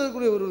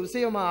தண்டிப்பதற்குரிய ஒரு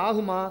விஷயமா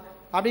ஆகுமா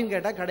அப்படின்னு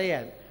கேட்டால்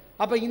கிடையாது.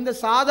 அப்ப இந்த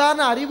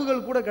சாதாரண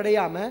அறிவுகள் கூட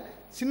கிடையாம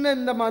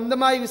சின்ன அந்த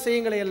மாதிரி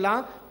விஷயங்களை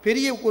எல்லாம்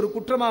பெரிய ஒரு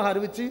குற்றமாக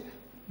அறிவிச்சு,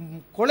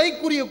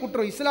 கொலைக்குரிய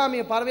குற்றம்,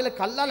 இஸ்லாமிய பார்வையில்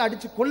கல்லால்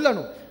அடிச்சு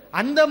கொல்லணும்,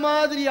 அந்த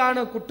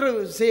மாதிரியான குற்ற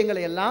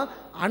விஷயங்களை எல்லாம்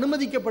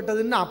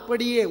அனுமதிக்கப்பட்டதுன்னு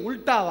அப்படியே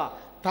உல்டாவா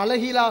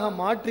தலைகீழாக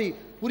மாற்றி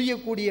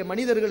புரியக்கூடிய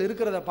மனிதர்கள்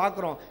இருக்கிறத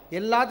பார்க்குறோம்.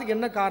 எல்லாத்துக்கும்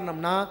என்ன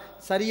காரணம்னா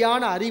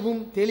சரியான அறிவும்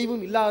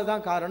தெளிவும்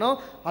இல்லாததான் காரணம்.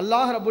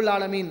 அல்லாஹ் ரபுல்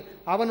ஆலமீன்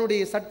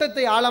அவனுடைய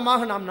சட்டத்தை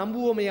ஆழமாக நாம்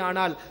நம்புவோமே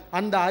ஆனால்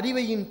அந்த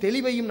அறிவையும்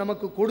தெளிவையும்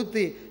நமக்கு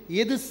கொடுத்து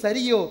எது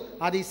சரியோ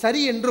அதை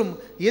சரி என்றும்,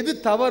 எது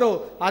தவறோ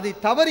அதை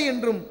தவறு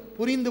என்றும்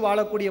புரிந்து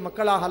வாழக்கூடிய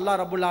மக்களாக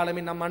அல்லாஹ் ரபுல்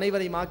ஆலமீன் நம்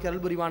அனைவரையும் ஆக்கி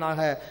அருள் புரிவானாக.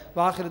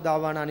 வாஹிர்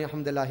தாவானா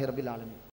அல்ஹம்துலில்லாஹி ரபில் ஆலமீன்.